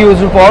 മെയിൻലി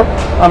യൂസ്ഡ് ഫോർ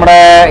നമ്മുടെ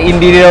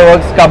interior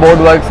works,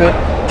 cupboard works,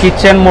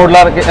 kitchen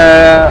modular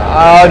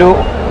ആ ഒരു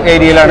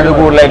ഏരിയയിലാണ് ഇത്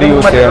കൂടുതലായിട്ട്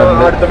യൂസ്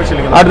ചെയ്യുന്നത്.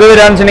 അടുത്ത്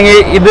വരാന്ന് വെച്ചിട്ടുണ്ടെങ്കിൽ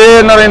ഇത്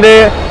എന്ന് പറയുന്നത്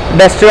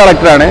ഡസ്റ്റ്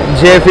കളക്ടറാണ്.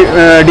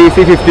 DC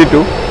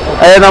 52.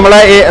 അതായത്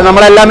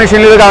നമ്മളെല്ലാ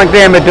മെഷീനിലും ഇത് കണക്ട്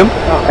ചെയ്യാൻ പറ്റും.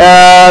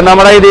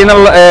 നമ്മുടെ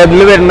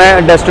ഇതിൽ വരുന്ന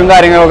ഡസ്റ്റും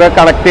കാര്യങ്ങളൊക്കെ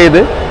കണക്ട്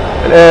ചെയ്ത്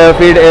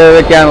ഫീഡ്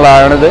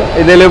വെക്കാനുള്ളതാണിത്.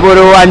 ഇതിലിപ്പോൾ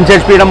ഒരു 5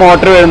 HP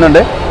മോട്ടർ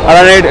വരുന്നുണ്ട്.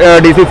 അതാണ്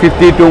DC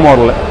 52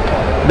 മോഡൽ.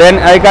 ദെൻ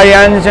അത്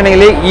കഴിയാന്ന്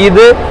വെച്ചിട്ടുണ്ടെങ്കിൽ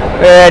ഇത്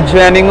എഡ്ജ്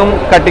ഫാനിങ്ങും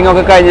കട്ടിങ്ങും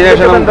ഒക്കെ കഴിഞ്ഞ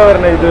ശേഷം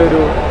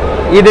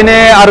ഇതിന്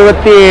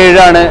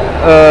 67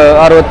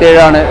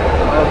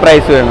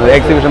 പ്രൈസ് വരുന്നത്,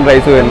 എക്സിബിഷൻ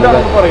പ്രൈസ് വരുന്നത്.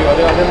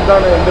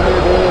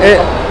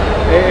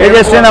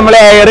 ജസ്റ്റ് നമ്മൾ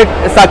എയർ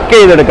സക്ക്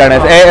ചെയ്തെടുക്കുകയാണ്.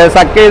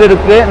 സക്ക്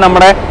ചെയ്തെടുത്ത്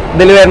നമ്മുടെ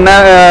ഇതിൽ വരുന്ന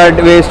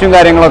വേസ്റ്റും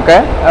കാര്യങ്ങളൊക്കെ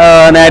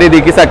നേരെ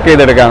ഇതിലേക്ക് സക്ക്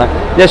ചെയ്തെടുക്കുകയാണ്.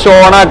 ജസ്റ്റ്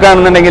ഓൺ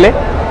ആക്കുകയാണെന്നുണ്ടെങ്കിൽ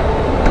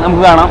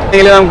നമുക്ക് കാണാം.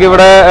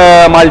 നമുക്കിവിടെ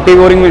മൾട്ടി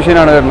കോറിംഗ്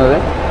മെഷീനാണ് വരുന്നത്.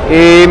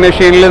 ഈ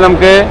മെഷീനിൽ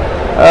നമുക്ക്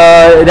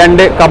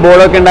 2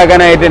 കബോർഡൊക്കെ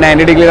ഉണ്ടാക്കാനായിട്ട്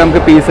 90 ഡിഗ്രി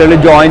നമുക്ക് പീസുകൾ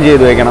ജോയിൻ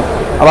ചെയ്ത് വെക്കണം.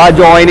 അപ്പോൾ ആ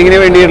ജോയിനിങ്ങിന്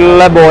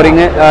വേണ്ടിയിട്ടുള്ള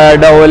ബോറിങ്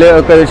ഡവല്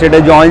ഒക്കെ വെച്ചിട്ട്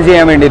ജോയിൻ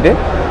ചെയ്യാൻ വേണ്ടിയിട്ട്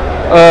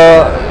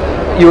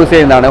യൂസ്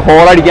ചെയ്യുന്നതാണ്.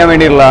 ഹോൾ അടിക്കാൻ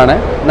വേണ്ടിയിട്ടുള്ളതാണ്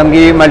നമുക്ക്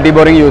ഈ മൾട്ടി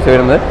ബോറിംഗ് യൂസ്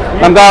വരുന്നത്.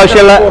 നമുക്ക്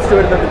ആവശ്യമുള്ള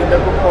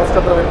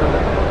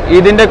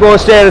ഇതിൻ്റെ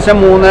കോസ്റ്റ് ഏകദേശം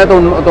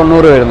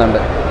 390 വരുന്നുണ്ട്.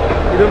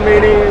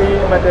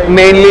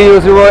 മെയിൻലി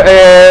യൂസ്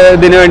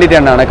ഇതിന്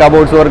വേണ്ടിയിട്ടാണ്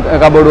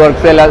കബോർഡ്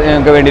വർക്ക്സ് എല്ലാം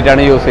ഞങ്ങൾക്ക്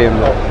വേണ്ടിയിട്ടാണ് യൂസ്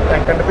ചെയ്യുന്നത്.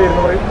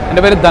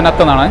 എൻ്റെ പേര്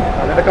ധനത്ത് എന്നാണ്.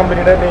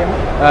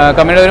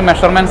 കമ്പനിയുടെ ഒരു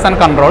മെഷർമെന്റ്സ് ആൻഡ്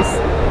കൺട്രോൾസ്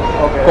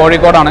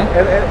കോഴിക്കോടാണ്.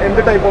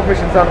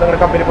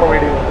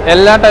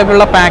 എല്ലാ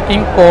ടൈപ്പിലുള്ള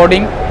പാക്കിംഗ്,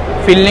 കോഡിംഗ്,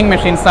 ഫില്ലിംഗ്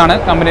മെഷീൻസ് ആണ്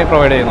കമ്പനി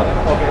പ്രൊവൈഡ് ചെയ്യുന്നത്.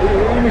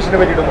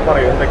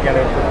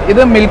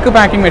 ഇത് മിൽക്ക്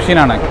പാക്കിംഗ്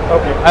മെഷീനാണ്.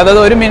 അതായത്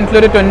ഒരു മിനിറ്റിൽ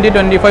ഒരു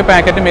 20-25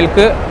 പാക്കറ്റ്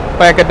മിൽക്ക്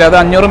പാക്കറ്റ്, അത്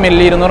 500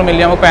 മില്ലി 200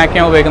 മില്ലി നമുക്ക് പാക്ക്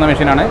ചെയ്യാൻ ഉപയോഗിക്കുന്ന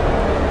മെഷീനാണ്.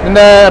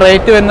 ഇതിൻ്റെ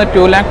റേറ്റ് വരുന്നത്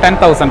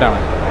 2,10,000 ആണ്.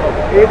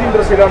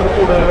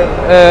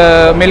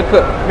 Milk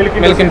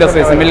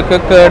industries, milk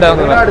curd.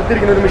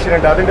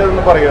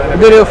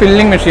 ഇതൊരു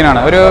ഫില്ലിംഗ് മെഷീനാണ്,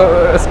 ഒരു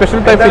സ്പെഷ്യൽ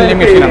ടൈപ്പ്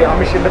ഫില്ലിംഗ് മെഷീനാണ്.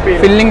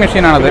 ഫില്ലിംഗ്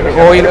മെഷീനാണത്.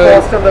 ഓയിൽ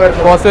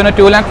കോസ്റ്റ് വരുന്നത്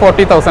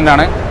 2,40,000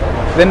 ആണ്.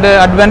 ഇതിൻ്റെ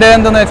അഡ്വാൻറ്റേജ്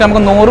എന്താണെന്ന് വെച്ചാൽ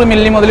നമുക്ക് 100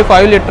 മില്ലി മുതൽ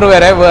 5 ലിറ്റർ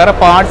വരെ വേറെ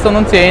പാർട്സ്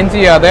ഒന്നും ചേഞ്ച്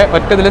ചെയ്യാതെ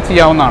ഒറ്റ ഇതിൽ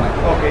ചെയ്യാവുന്നതാണ്.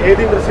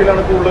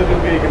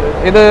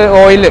 ഇത്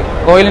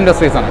ഓയിൽ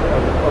ഇൻഡസ്ട്രീസ് ആണ്.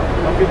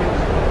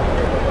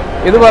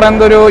 ഇത്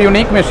പറയുന്നത് ഒരു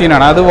യുണീക്ക്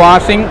മെഷീനാണ്. അത്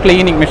വാഷിംഗ്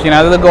ക്ലീനിങ് മെഷീൻ.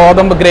 അതായത്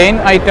ഗോതമ്പ് ഗ്രെയിൻ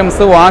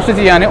ഐറ്റംസ് വാഷ്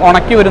ചെയ്യാൻ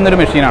ഉണക്കി വരുന്നൊരു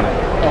മെഷീനാണ്.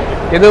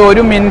 ഇത്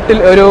ഒരു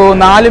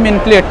 4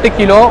 മിനിറ്റിൽ 8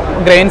 കിലോ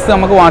ഗ്രെയിൻസ്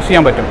നമുക്ക് വാഷ്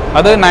ചെയ്യാൻ പറ്റും.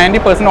 അത്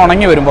 90%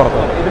 ഉണങ്ങി വരും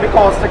പുറത്ത്.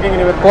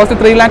 കോസ്റ്റ്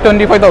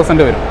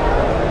 3,25,000 വരും.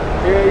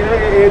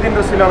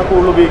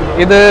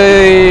 ഇത്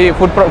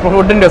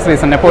ഫുഡ്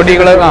ഇൻഡസ്ട്രീസ് തന്നെ,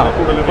 പൊടികൾ.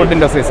 ഫുഡ്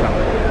ഇൻഡസ്ട്രീസിലാണ്.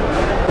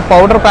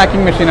 പൗഡർ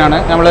പാക്കിംഗ് മെഷീനാണ്.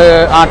 നമ്മൾ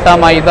ആട്ട,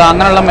 മൈദ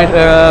അങ്ങനെയുള്ള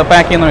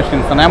പാക്ക് ചെയ്യുന്ന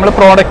മെഷീൻസാണ്. നമ്മൾ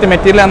പ്രോഡക്റ്റ്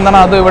മെറ്റീരിയൽ എന്താണ്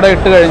അത് ഇവിടെ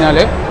ഇട്ട് കഴിഞ്ഞാൽ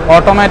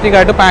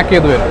ഓട്ടോമാറ്റിക്കായിട്ട് പാക്ക്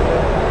ചെയ്ത് വരും.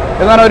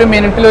 എന്നാണ് ഒരു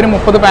മിനിറ്റിൽ ഒരു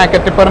 30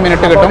 പാക്കറ്റ് പെർ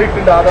മിനിറ്റ് കിട്ടും.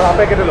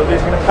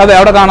 അതെ,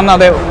 അവിടെ കാണുന്ന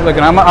അതേ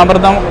വെക്കണം.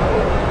 അമൃതം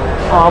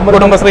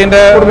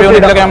കുടുംബശ്രീൻ്റെ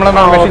യൂണിറ്റിലൊക്കെ നമ്മൾ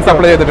മെഷീൻ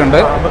സപ്ലൈ ചെയ്തിട്ടുണ്ട്.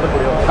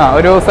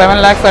 ഒരു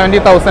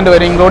 7,70,000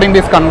 വരെ ഇൻക്ലൂഡിംഗ്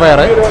ദിസ് കൺവെയർ.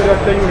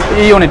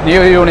 ഈ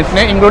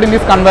യൂണിറ്റിന് ഇൻക്ലൂഡിംഗ്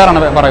ദിസ് കൺവെയർ ആണ്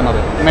പറയുന്നത്.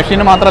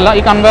 മെഷീന് മാത്രമല്ല,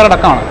 ഈ കൺവെയർ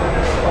അടക്കമാണ്.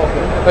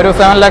 ഒരു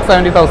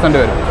 7,70,000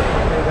 വരും.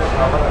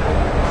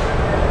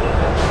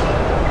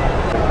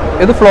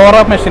 ഇത് ഫ്ലോർ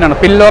ആപ്പ് മെഷീനാണ്.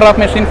 പില്ലോർ app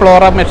machine,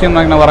 floor app machine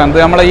എന്നാണ് പറയുന്നത്.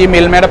 നമ്മൾ ഈ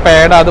മിൽമയുടെ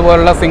പാഡ്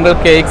അതുപോലുള്ള സിംഗിൾ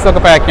കേക്ക്സ്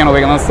ഒക്കെ പാക്ക് ചെയ്യാൻ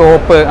ഉപയോഗിക്കുന്നത്,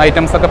 സോപ്പ്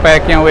ഐറ്റംസ് ഒക്കെ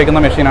പാക്ക് ചെയ്യാൻ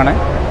ഉപയോഗിക്കുന്ന മെഷീനാണ്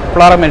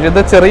ഫ്ലോർ ആപ്പ് മെഷീൻ.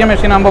 ഇത് ചെറിയ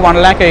മെഷീൻ ആകുമ്പോൾ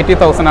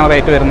 1,80,000 ആണ്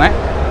റേറ്റ് വരുന്നത്.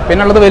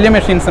 പിന്നെ ഉള്ളത് വലിയ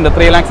മെഷീൻസ് ഉണ്ട്,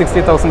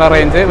 3,60,000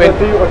 റേഞ്ച്.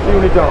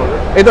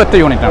 ഇത് ഒറ്റ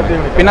യൂണിറ്റ് ആണ്.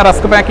 പിന്നെ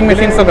റസ്ക് പാക്കിംഗ്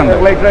മെഷീൻസ് ഒക്കെ ഉണ്ട്.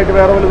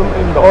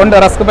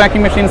 റസ്ക്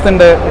പാക്കിംഗ് മെഷീൻസ്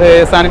ഉണ്ട്.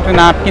 സാനിറ്ററി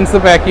നാപ്കിൻസ്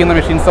പാക്ക് ചെയ്യുന്ന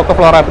മെഷീൻസ് ഒക്കെ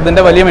ഫ്ലോർ ആപ്പ്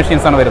ഇതിന്റെ വലിയ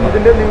മെഷീൻസ് ആണ് വരുന്നത്.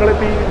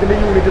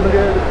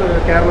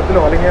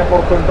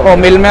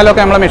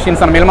 മിൽമയിലൊക്കെ നമ്മളെ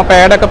മെഷീൻസ് ആണ്. മിൽമ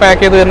പാഡൊക്കെ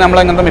പാക്ക് ചെയ്ത് നമ്മൾ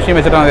അങ്ങനത്തെ മെഷീൻ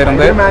വെച്ചിട്ടാണ്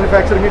വരുന്നത്.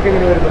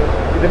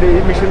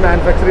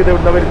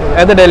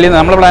 അത് ഡൽഹിയിൽ,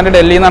 നമ്മുടെ പ്ലാന്റ്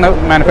ഡൽഹിയിൽ നിന്നാണ്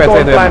മാനുഫാക്ചർ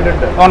ചെയ്തത്.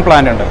 ഓൺ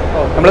പ്ലാന്റ് ഉണ്ട്.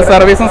 നമ്മൾ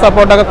സർവീസും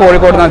സപ്പോർട്ടൊക്കെ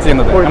കോഴിക്കോട് നിന്നാണ്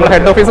ചെയ്യുന്നത്. നമ്മുടെ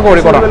ഹെഡ് ഓഫീസ്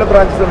കോഴിക്കോടാണ്.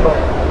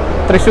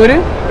 തൃശ്ശൂർ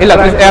ഇല്ല,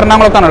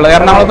 എറണാകുളത്താണുള്ളത്.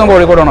 എറണാകുളത്തും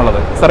കോഴിക്കോടാണുള്ളത്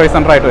സർവീസ്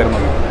സെൻ്റർ ആയിട്ട്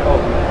വരുന്നത്.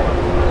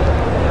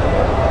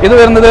 ഇത്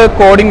വരുന്നത്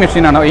കോഡിംഗ്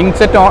മെഷീനാണ്.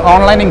 Inkjet,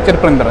 online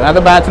inkjet printer. അത്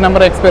ബാച്ച്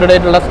നമ്പർ, എക്സ്പയറി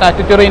ഡേറ്റ് ഉള്ള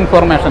സ്റ്റാറ്റ്യൂട്ടറി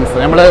ഇൻഫോർമേഷൻസ്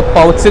നമ്മൾ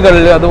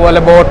പൗച്ചുകളിൽ അതുപോലെ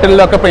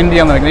ബോട്ടിലൊക്കെ പ്രിന്റ്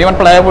ചെയ്യാൻ പറ്റും. ഈവൻ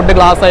പ്ലൈവുഡ്,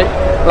 ഗ്ലാസ്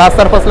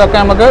സർഫസിലൊക്കെ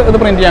നമുക്ക് ഇത്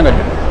പ്രിന്റ് ചെയ്യാൻ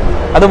പറ്റും.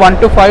 അത് 1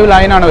 to 5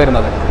 ലൈനാണ്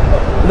വരുന്നത്.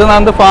 ഇത്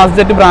നമുക്ക് ഫാസ്റ്റ്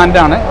ജെറ്റ്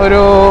ബ്രാൻഡാണ്. ഒരു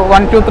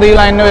 1 to 3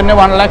 ലൈനിന് വരുന്നത്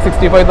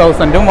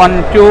 1,65,000. 1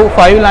 to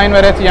 5 ലൈൻ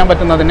വരെ ചെയ്യാൻ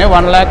പറ്റുന്നതിന്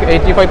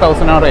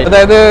 1,85,000 ആണ് റേറ്റ്.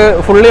 അതായത്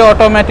ഫുള്ളി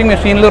ഓട്ടോമാറ്റിക്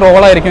മെഷീനിൽ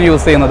റോളായിരിക്കും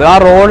യൂസ് ചെയ്യുന്നത്. ആ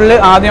റോളിൽ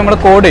ആദ്യം നമ്മൾ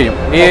കോഡ് ചെയ്യും.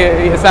 ഈ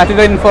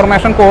സ്റ്റാറ്റിസ്റ്റിക്കൽ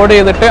ഇൻഫർമേഷൻ കോഡ്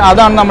ചെയ്തിട്ട്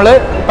അതാണ് നമ്മൾ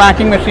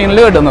പാക്കിംഗ് മെഷീനിൽ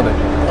ഇടുന്നത്.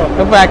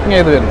 പാക്കിംഗ്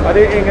ചെയ്ത് വരുന്നത്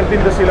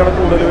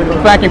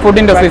പാക്കിംഗ് ഫുഡ്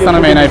ഇൻഡസ്ട്രീസ് ആണ്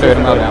മെയിനായിട്ട്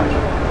വരുന്നത്.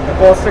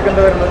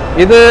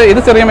 ഇത്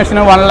ചെറിയ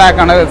മെഷീന് 1 lakh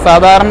ആണ്.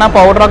 സാധാരണ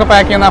പൗഡറൊക്കെ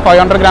പാക്ക് ചെയ്യുന്ന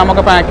 500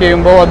 ഗ്രാമൊക്കെ പാക്ക്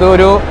ചെയ്യുമ്പോൾ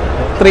അതൊരു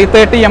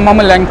 330 mm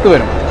ലെങ്ത്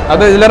വരും.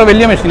 അത് ഇതിലേറെ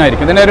വലിയ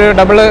മെഷീനായിരിക്കും. ഇതിൻ്റെ ഒരു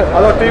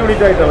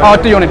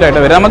ഒറ്റ യൂണിറ്റ്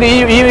ആയിട്ട് വരും. നമുക്ക്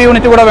ഈ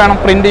യൂണിറ്റ് കൂടെ വേണം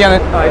പ്രിന്റ് ചെയ്യാൻ.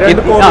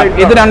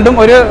 ഇത് രണ്ടും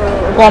ഒരു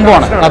കോംബോ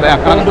ആണ്. അതെ,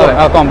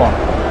 കോംബോ ആണ്.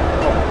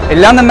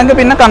 ഇല്ലാന്നുണ്ടെങ്കിൽ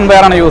പിന്നെ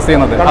കൺവെയർ ആണ് യൂസ്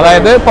ചെയ്യുന്നത്.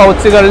 അതായത്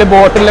പൗച്ചുകളിൽ,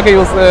 ബോട്ടിലൊക്കെ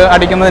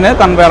അടിക്കുന്നതിന്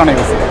കൺവെയർ ആണ്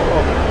യൂസ്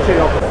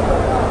ചെയ്യുന്നത്.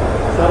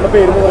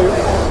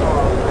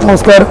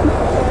 നമസ്കാരം,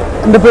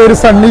 എൻ്റെ പേര്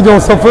സണ്ണി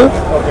ജോസഫ്.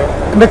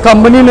 എൻ്റെ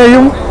കമ്പനി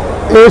നെയും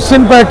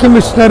Asian packing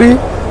missionary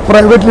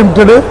private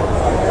limited.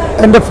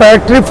 എൻ്റെ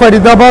ഫാക്ടറി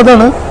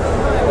ഫരീദാബാദാണ്.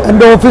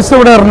 എൻ്റെ ഓഫീസ്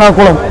ഇവിടെ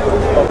എറണാകുളം.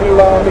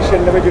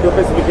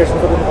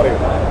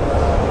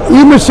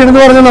 ഈ മെഷീൻ എന്ന്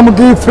പറഞ്ഞാൽ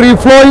നമുക്ക് ഈ ഫ്രീ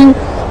ഫ്ലോയിങ്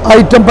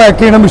ഐറ്റം പാക്ക്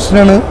ചെയ്യുന്ന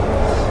മെഷീനാണ്.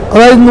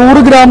 അതായത്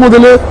 100 ഗ്രാം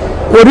മുതൽ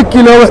 1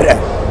 കിലോ വരെ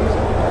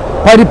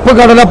പരിപ്പ്,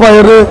 കടല,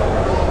 പയറ്,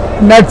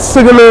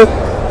 നട്ട്സുകൾ,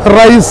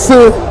 റൈസ്,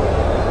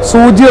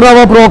 സൂചി, റവ,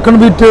 ബ്രോക്കൺ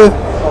വീറ്റ്,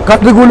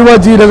 കടുകുലുവ,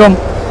 ജീരകം,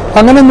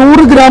 അങ്ങനെ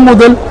 100 ഗ്രാം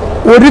മുതൽ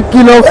 1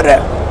 കിലോ വരെ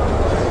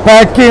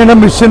പാക്ക് ചെയ്യുന്ന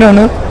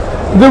മെഷീനാണ്.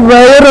 ഇത്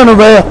വെയറാണ്.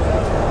 വെയർ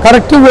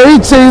കറക്റ്റ് വെയ്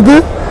ചെയ്ത്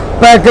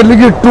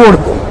പാക്കറ്റിലേക്ക് ഇട്ട്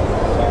കൊടുക്കും.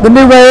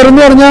 ഇതിൻ്റെ വെയർ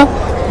എന്ന് പറഞ്ഞാൽ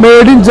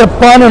മെയ്ഡ് ഇൻ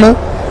ജപ്പാനാണ്,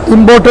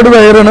 ഇമ്പോർട്ടഡ്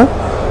വെയറാണ്.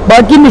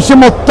 ബാക്കി മെഷീൻ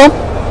മൊത്തം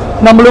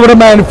നമ്മളിവിടെ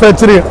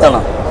മാനുഫാക്ചർ ചെയ്യുന്നതാണ്.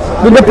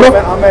 ഇതിൻ്റെ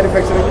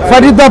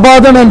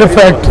ഫരീദാബാദാണ് എൻ്റെ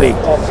ഫാക്ടറി.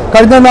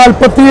 കഴിഞ്ഞ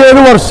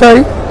 47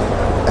 വർഷമായി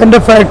എൻ്റെ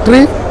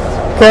ഫാക്ടറി.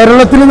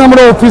 കേരളത്തിൽ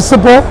നമ്മുടെ ഓഫീസ്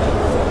ഇപ്പോൾ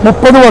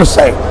 30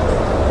 വർഷമായി.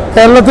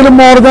 കേരളത്തിൽ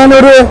മോർ ദാൻ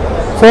ഒരു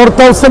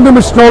 4000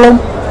 മെഷീനോളം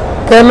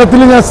കേരളത്തിൽ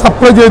ഞാൻ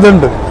സപ്ലൈ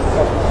ചെയ്തിട്ടുണ്ട്.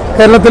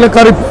 കേരളത്തിലെ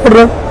കറി പൗഡർ,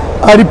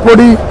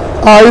 അരിപ്പൊടി,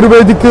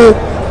 ആയുർവേദിക്,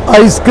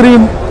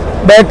 ഐസ്ക്രീം,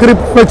 ബേക്കറി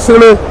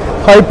പ്രൊഡക്ട്സുകൾ,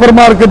 ഹൈപ്പർ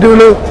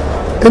മാർക്കറ്റുകൾ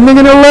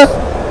എന്നിങ്ങനെയുള്ള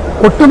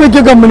ഒട്ടുമിക്ക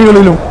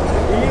കമ്പനികളിലും.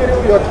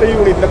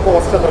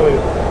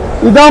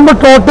 ഇതാകുമ്പോൾ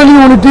ടോട്ടൽ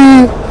യൂണിറ്റ്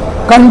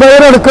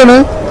കൺവെയർ എടുക്കാണ്.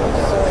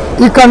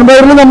 ഈ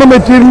കൺവെയറിൽ നമ്മൾ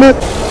മെറ്റീരിയൽ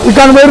ഈ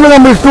കൺവെയറിൽ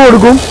നമ്മൾ ഇട്ട്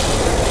കൊടുക്കും.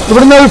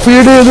 ഇവിടുന്ന് അത്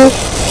ഫീഡ് ചെയ്ത്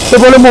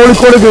ഇതുപോലെ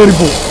മോളിക്കോട്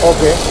കയറിപ്പോവും.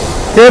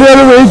 കയറി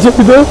അത് വെയിറ്റ്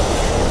ചെയ്ത്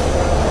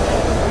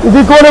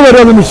ഇതിക്കോടെ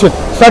വരും. അത് മിഷൻ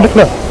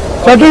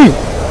ഷട്ടി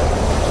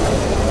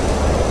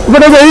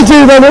ഇവിടെ വെയിറ്റ്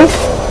ചെയ്താൽ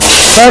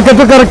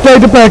പാക്കറ്റ്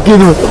കറക്റ്റായിട്ട് പാക്ക്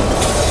ചെയ്ത് വരും.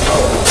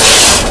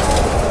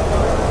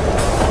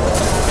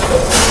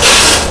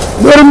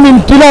 ഇതൊരു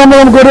മിനിറ്റിലാകുമ്പോൾ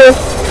നമുക്കൊരു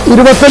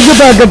 25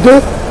 പാക്കറ്റ്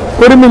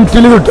 1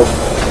 മിനിറ്റിൽ കിട്ടും.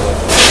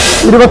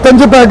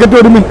 25 പാക്കറ്റ്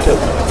 1 മിനിറ്റ്.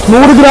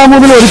 100 ഗ്രാം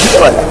മുതൽ 1 കിലോ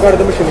വരെ.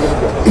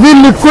 ഇത്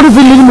ലിക്വിഡ്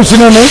ഫില്ലിംഗ്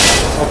മെഷീനാണ്.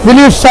 ഇതിൽ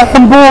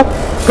ഷാമ്പൂ,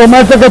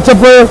 ടൊമാറ്റോ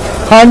കെച്ചപ്പ്,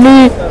 ഹണി,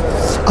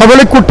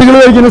 അതുപോലെ കുട്ടികൾ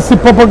കഴിക്കുന്ന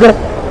സിപ്പൊക്കെ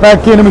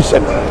പാക്ക് ചെയ്യുന്ന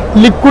മെഷീൻ.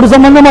 ലിക്വിഡ്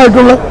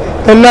സംബന്ധമായിട്ടുള്ള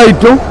എല്ലാ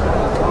ഐറ്റവും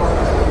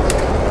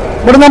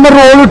ഇവിടെ നമ്മൾ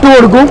റോൾ ഇട്ട്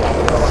കൊടുക്കും.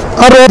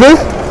 ആ റോള്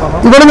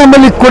ഇവിടെ നമ്മൾ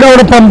ലിക്വിഡ്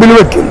അവിടെ പമ്പിൽ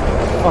വെക്കും.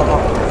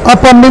 ആ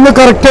പമ്പിൽ നിന്ന്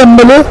കറക്റ്റ്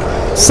ML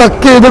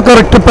സക്ക് ചെയ്ത്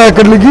കറക്റ്റ്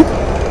പാക്കറ്റിലേക്ക്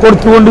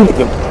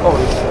കൊടുത്തുകൊണ്ടിരിക്കും.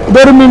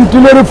 ഇതൊരു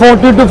മിനിറ്റിൽ ഒരു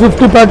 40 to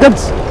 50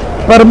 പാക്കറ്റ്സ്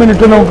പെർ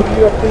മിനിറ്റ് നമുക്ക്.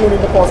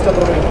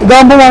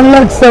 ഇതാകുമ്പോൾ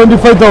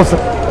 1,75,000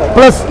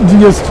 പ്ലസ്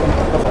GST.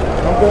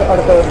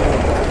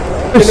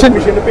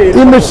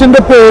 ഈ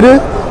മെഷീൻ്റെ പേര്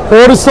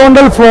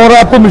ഹോറിസോണ്ടൽ ഫ്ലോർ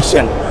ആപ്പ്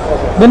മെഷീൻ.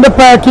 ഇതിൻ്റെ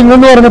പാക്കിംഗ്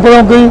എന്ന് പറഞ്ഞപ്പോൾ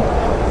നമുക്ക് ഈ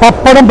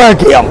പപ്പടം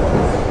പാക്ക് ചെയ്യാം.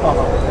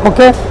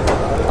 ഓക്കെ,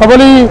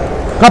 അതുപോലെ ഈ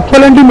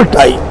കപ്പലണ്ടി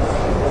മിഠായി,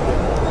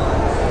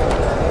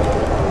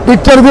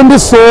 ഡിറ്റർജൻറ്റ്,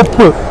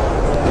 സോപ്പ്,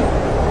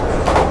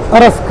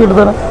 റസ്ക്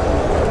എടുത്തരാം.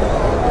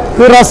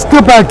 ഈ റസ്ക്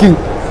പാക്കിംഗ്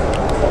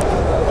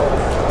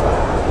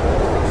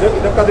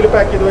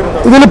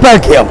ഇതിൽ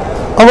പാക്ക് ചെയ്യാം.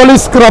 അതുപോലെ ഈ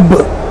സ്ക്രബ്.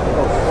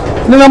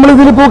 ഇനി നമ്മൾ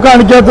ഇതിലിപ്പോൾ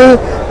കാണിക്കാത്ത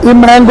ഈ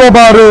മാംഗോ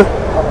ബാറ്,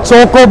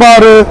 ചോക്കോ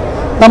ബാറ്,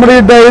 നമ്മുടെ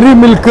ഈ ഡയറി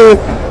മിൽക്ക്,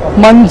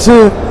 മഞ്ച്,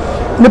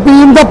 ഇനിയിപ്പോൾ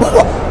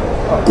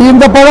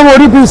ഈന്തപ്പഴം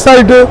 1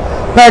 പീസായിട്ട്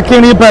പാക്ക്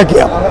ചെയ്യണമെങ്കിൽ പാക്ക്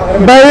ചെയ്യാം.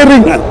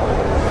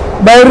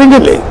 ബയറിംഗ്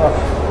അല്ലേ,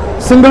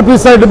 സിംഗിൾ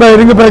പീസായിട്ട്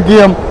ബയറിംഗ് പാക്ക്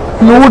ചെയ്യാം.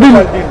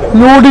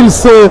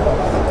 നൂഡിൽസ്,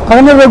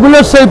 അങ്ങനെ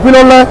റെഗുലർ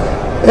ഷേപ്പിലുള്ള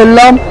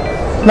എല്ലാം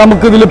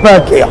നമുക്കിതിൽ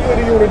പാക്ക് ചെയ്യാം.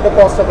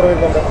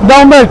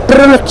 ഇതാകുമ്പോൾ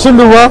 8.5 ലക്ഷം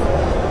രൂപ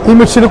ഈ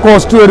മെഷീന്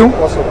കോസ്റ്റ് വരും.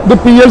 ഇത്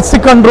PLC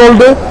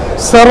കൺട്രോൾഡ്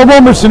സെർവോ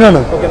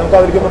മെഷീനാണ്.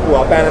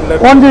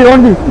 ഓൺ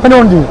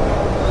ചെയ്യും.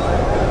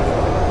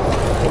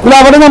 ഇല്ല,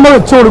 അവിടെ നമ്മൾ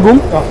വെച്ചു കൊടുക്കും.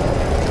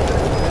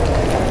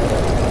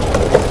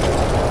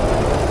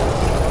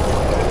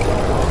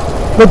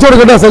 വെച്ചു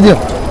കൊടുക്കട്ടെ സജ്ജ.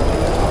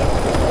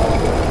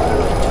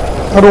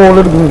 റോൾ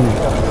എടുക്കുന്നു.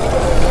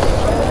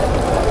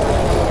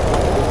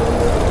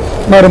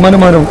 മരം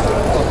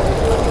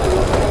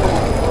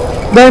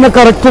ഇതതിനെ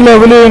കറക്റ്റ്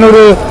ലെവൽ ചെയ്യുന്ന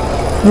ഒരു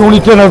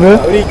യൂണിറ്റാണ് അത്.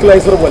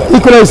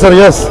 Equaliser,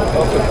 yes.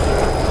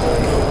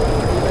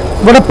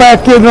 ഇവിടെ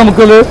പാക്ക് ചെയ്ത്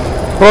നമുക്കത്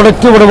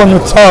പ്രൊഡക്റ്റ് ഇവിടെ വന്ന്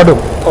ചാടും.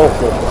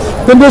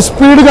 ഇതിൻ്റെ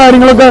സ്പീഡ്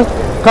കാര്യങ്ങളൊക്കെ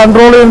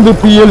കൺട്രോൾ ചെയ്യുന്നത്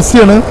PLC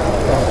ആണ്.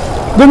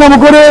 ഇത്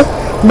നമുക്കൊരു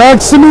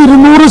മാക്സിമം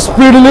 200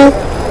 സ്പീഡിൽ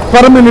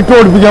പെർ മിനിറ്റ്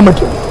ഓടിപ്പിക്കാൻ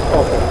പറ്റും.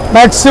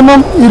 മാക്സിമം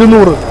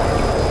 200.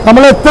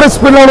 നമ്മൾ എത്ര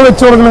സ്പീഡിലാണ്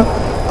വെച്ച് കൊടുക്കുന്നത്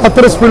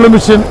അത്ര സ്പീഡിൽ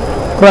മെഷീൻ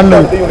റൺ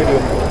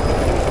ചെയ്യും.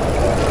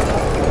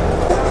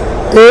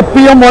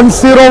 APM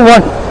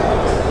 101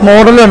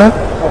 മോഡലാണ്.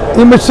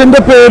 ഈ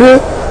മെഷീൻ്റെ പേര്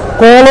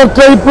കോളർ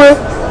ടൈപ്പ്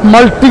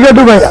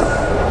മൾട്ടിഗഡ് വെയർ.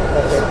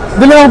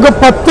 ഇതിൽ നമുക്ക്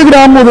 10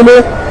 ഗ്രാം മുതൽ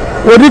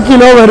 1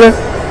 കിലോ വരെ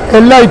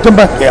എല്ലാ ഐറ്റം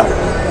പാക്ക് ചെയ്യാം.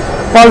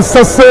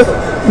 Pulses,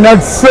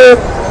 nuts,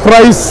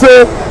 rice,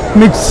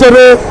 mixer,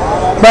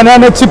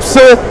 banana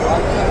chips,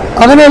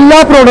 അങ്ങനെ എല്ലാ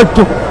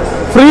പ്രോഡക്റ്റും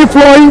ഫ്രീ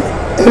ഫ്ലോയിങ്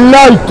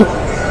എല്ലാ ഐറ്റം.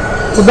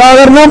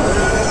 ഉദാഹരണം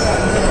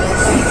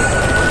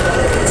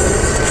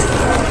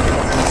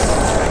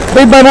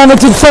ഈ ബനാന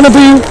ചിപ്സാണ്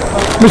ഇപ്പോൾ ഈ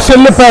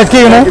മെഷീനിൽ പാക്ക്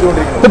ചെയ്യണേ.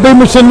 ഇപ്പോൾ ഈ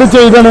മെഷീനിൽ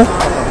ചെയ്താണ്.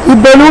 ഈ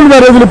ബലൂൺ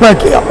വരെ ഇതിൽ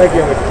പാക്ക് ചെയ്യാം.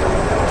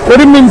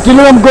 1 മിനിറ്റിൽ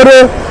നമുക്കൊരു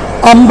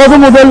 50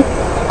 മുതൽ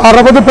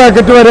 60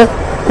 പാക്കറ്റ് വരെ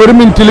 1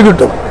 മിനിറ്റിൽ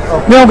കിട്ടും.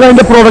 ഇനി നമുക്ക്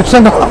അതിൻ്റെ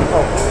പ്രൊഡക്ഷൻ കാണാം.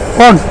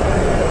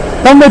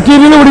 ഞാൻ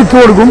മെറ്റീരിയൽ ഇവിടെ ഇട്ട്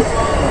കൊടുക്കും.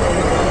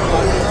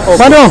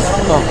 മനോ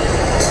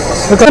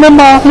അങ്ങനെ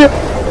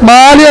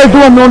മാലയായിട്ട്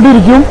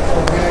വന്നുകൊണ്ടിരിക്കും.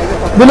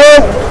 ഇതിൽ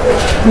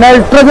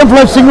നൈട്രജൻ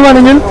ഫ്ലഷിങ്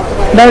വേണമെങ്കിൽ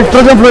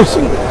നൈട്രജൻ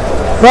ഫ്ലഷിങ്,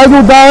 അതായത്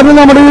ഉദാഹരണം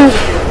നമ്മുടെ ഈ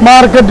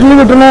മാർക്കറ്റിൽ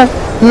കിട്ടുന്ന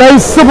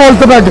ലൈസ്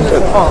പോലത്തെ പാക്കറ്റ്,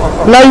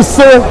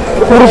 ലൈസ്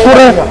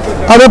കുറുക്കുറെ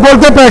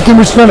അതേപോലത്തെ പാക്കിംഗ്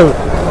മെഷീനാണ്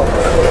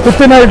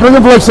വിത്ത്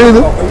നൈട്രജൻ ഫ്ലഷ്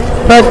ചെയ്ത്.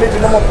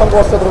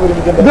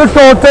 ഇത്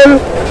ടോട്ടൽ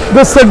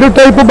ഇത് Z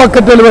type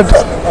bucket elevator,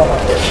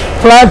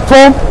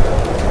 platform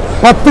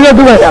 10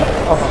 കെട്ട് വയർ.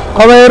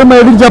 ആ വയർ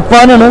മെയ്ഡ് ഇൻ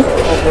ജപ്പാനാണ്.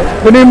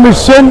 പിന്നെ ഈ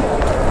മിഷൻ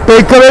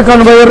ടേക്ക് അവേ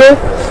കൺവെയർ,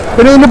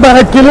 പിന്നെ ഇതിൻ്റെ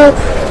ബാക്കിൽ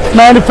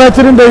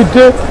മാനുഫാക്ചറിങ്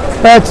ഡേറ്റ്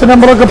പാച്ച്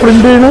നമ്പറൊക്കെ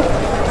പ്രിൻ്റ് ചെയ്യുന്ന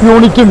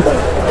യൂണിറ്റ് ഉണ്ട്.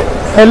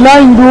 എല്ലാം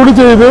ഇൻക്ലൂഡ്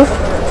ചെയ്ത്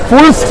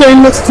ഫുൾ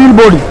സ്റ്റെയിൻലെസ് സ്റ്റീൽ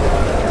ബോഡി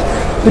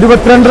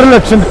 22.5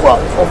 ലക്ഷം രൂപ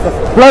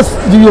പ്ലസ്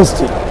GST.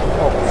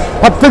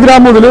 10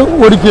 ഗ്രാം മുതൽ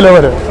 1 കിലോ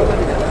വരെ.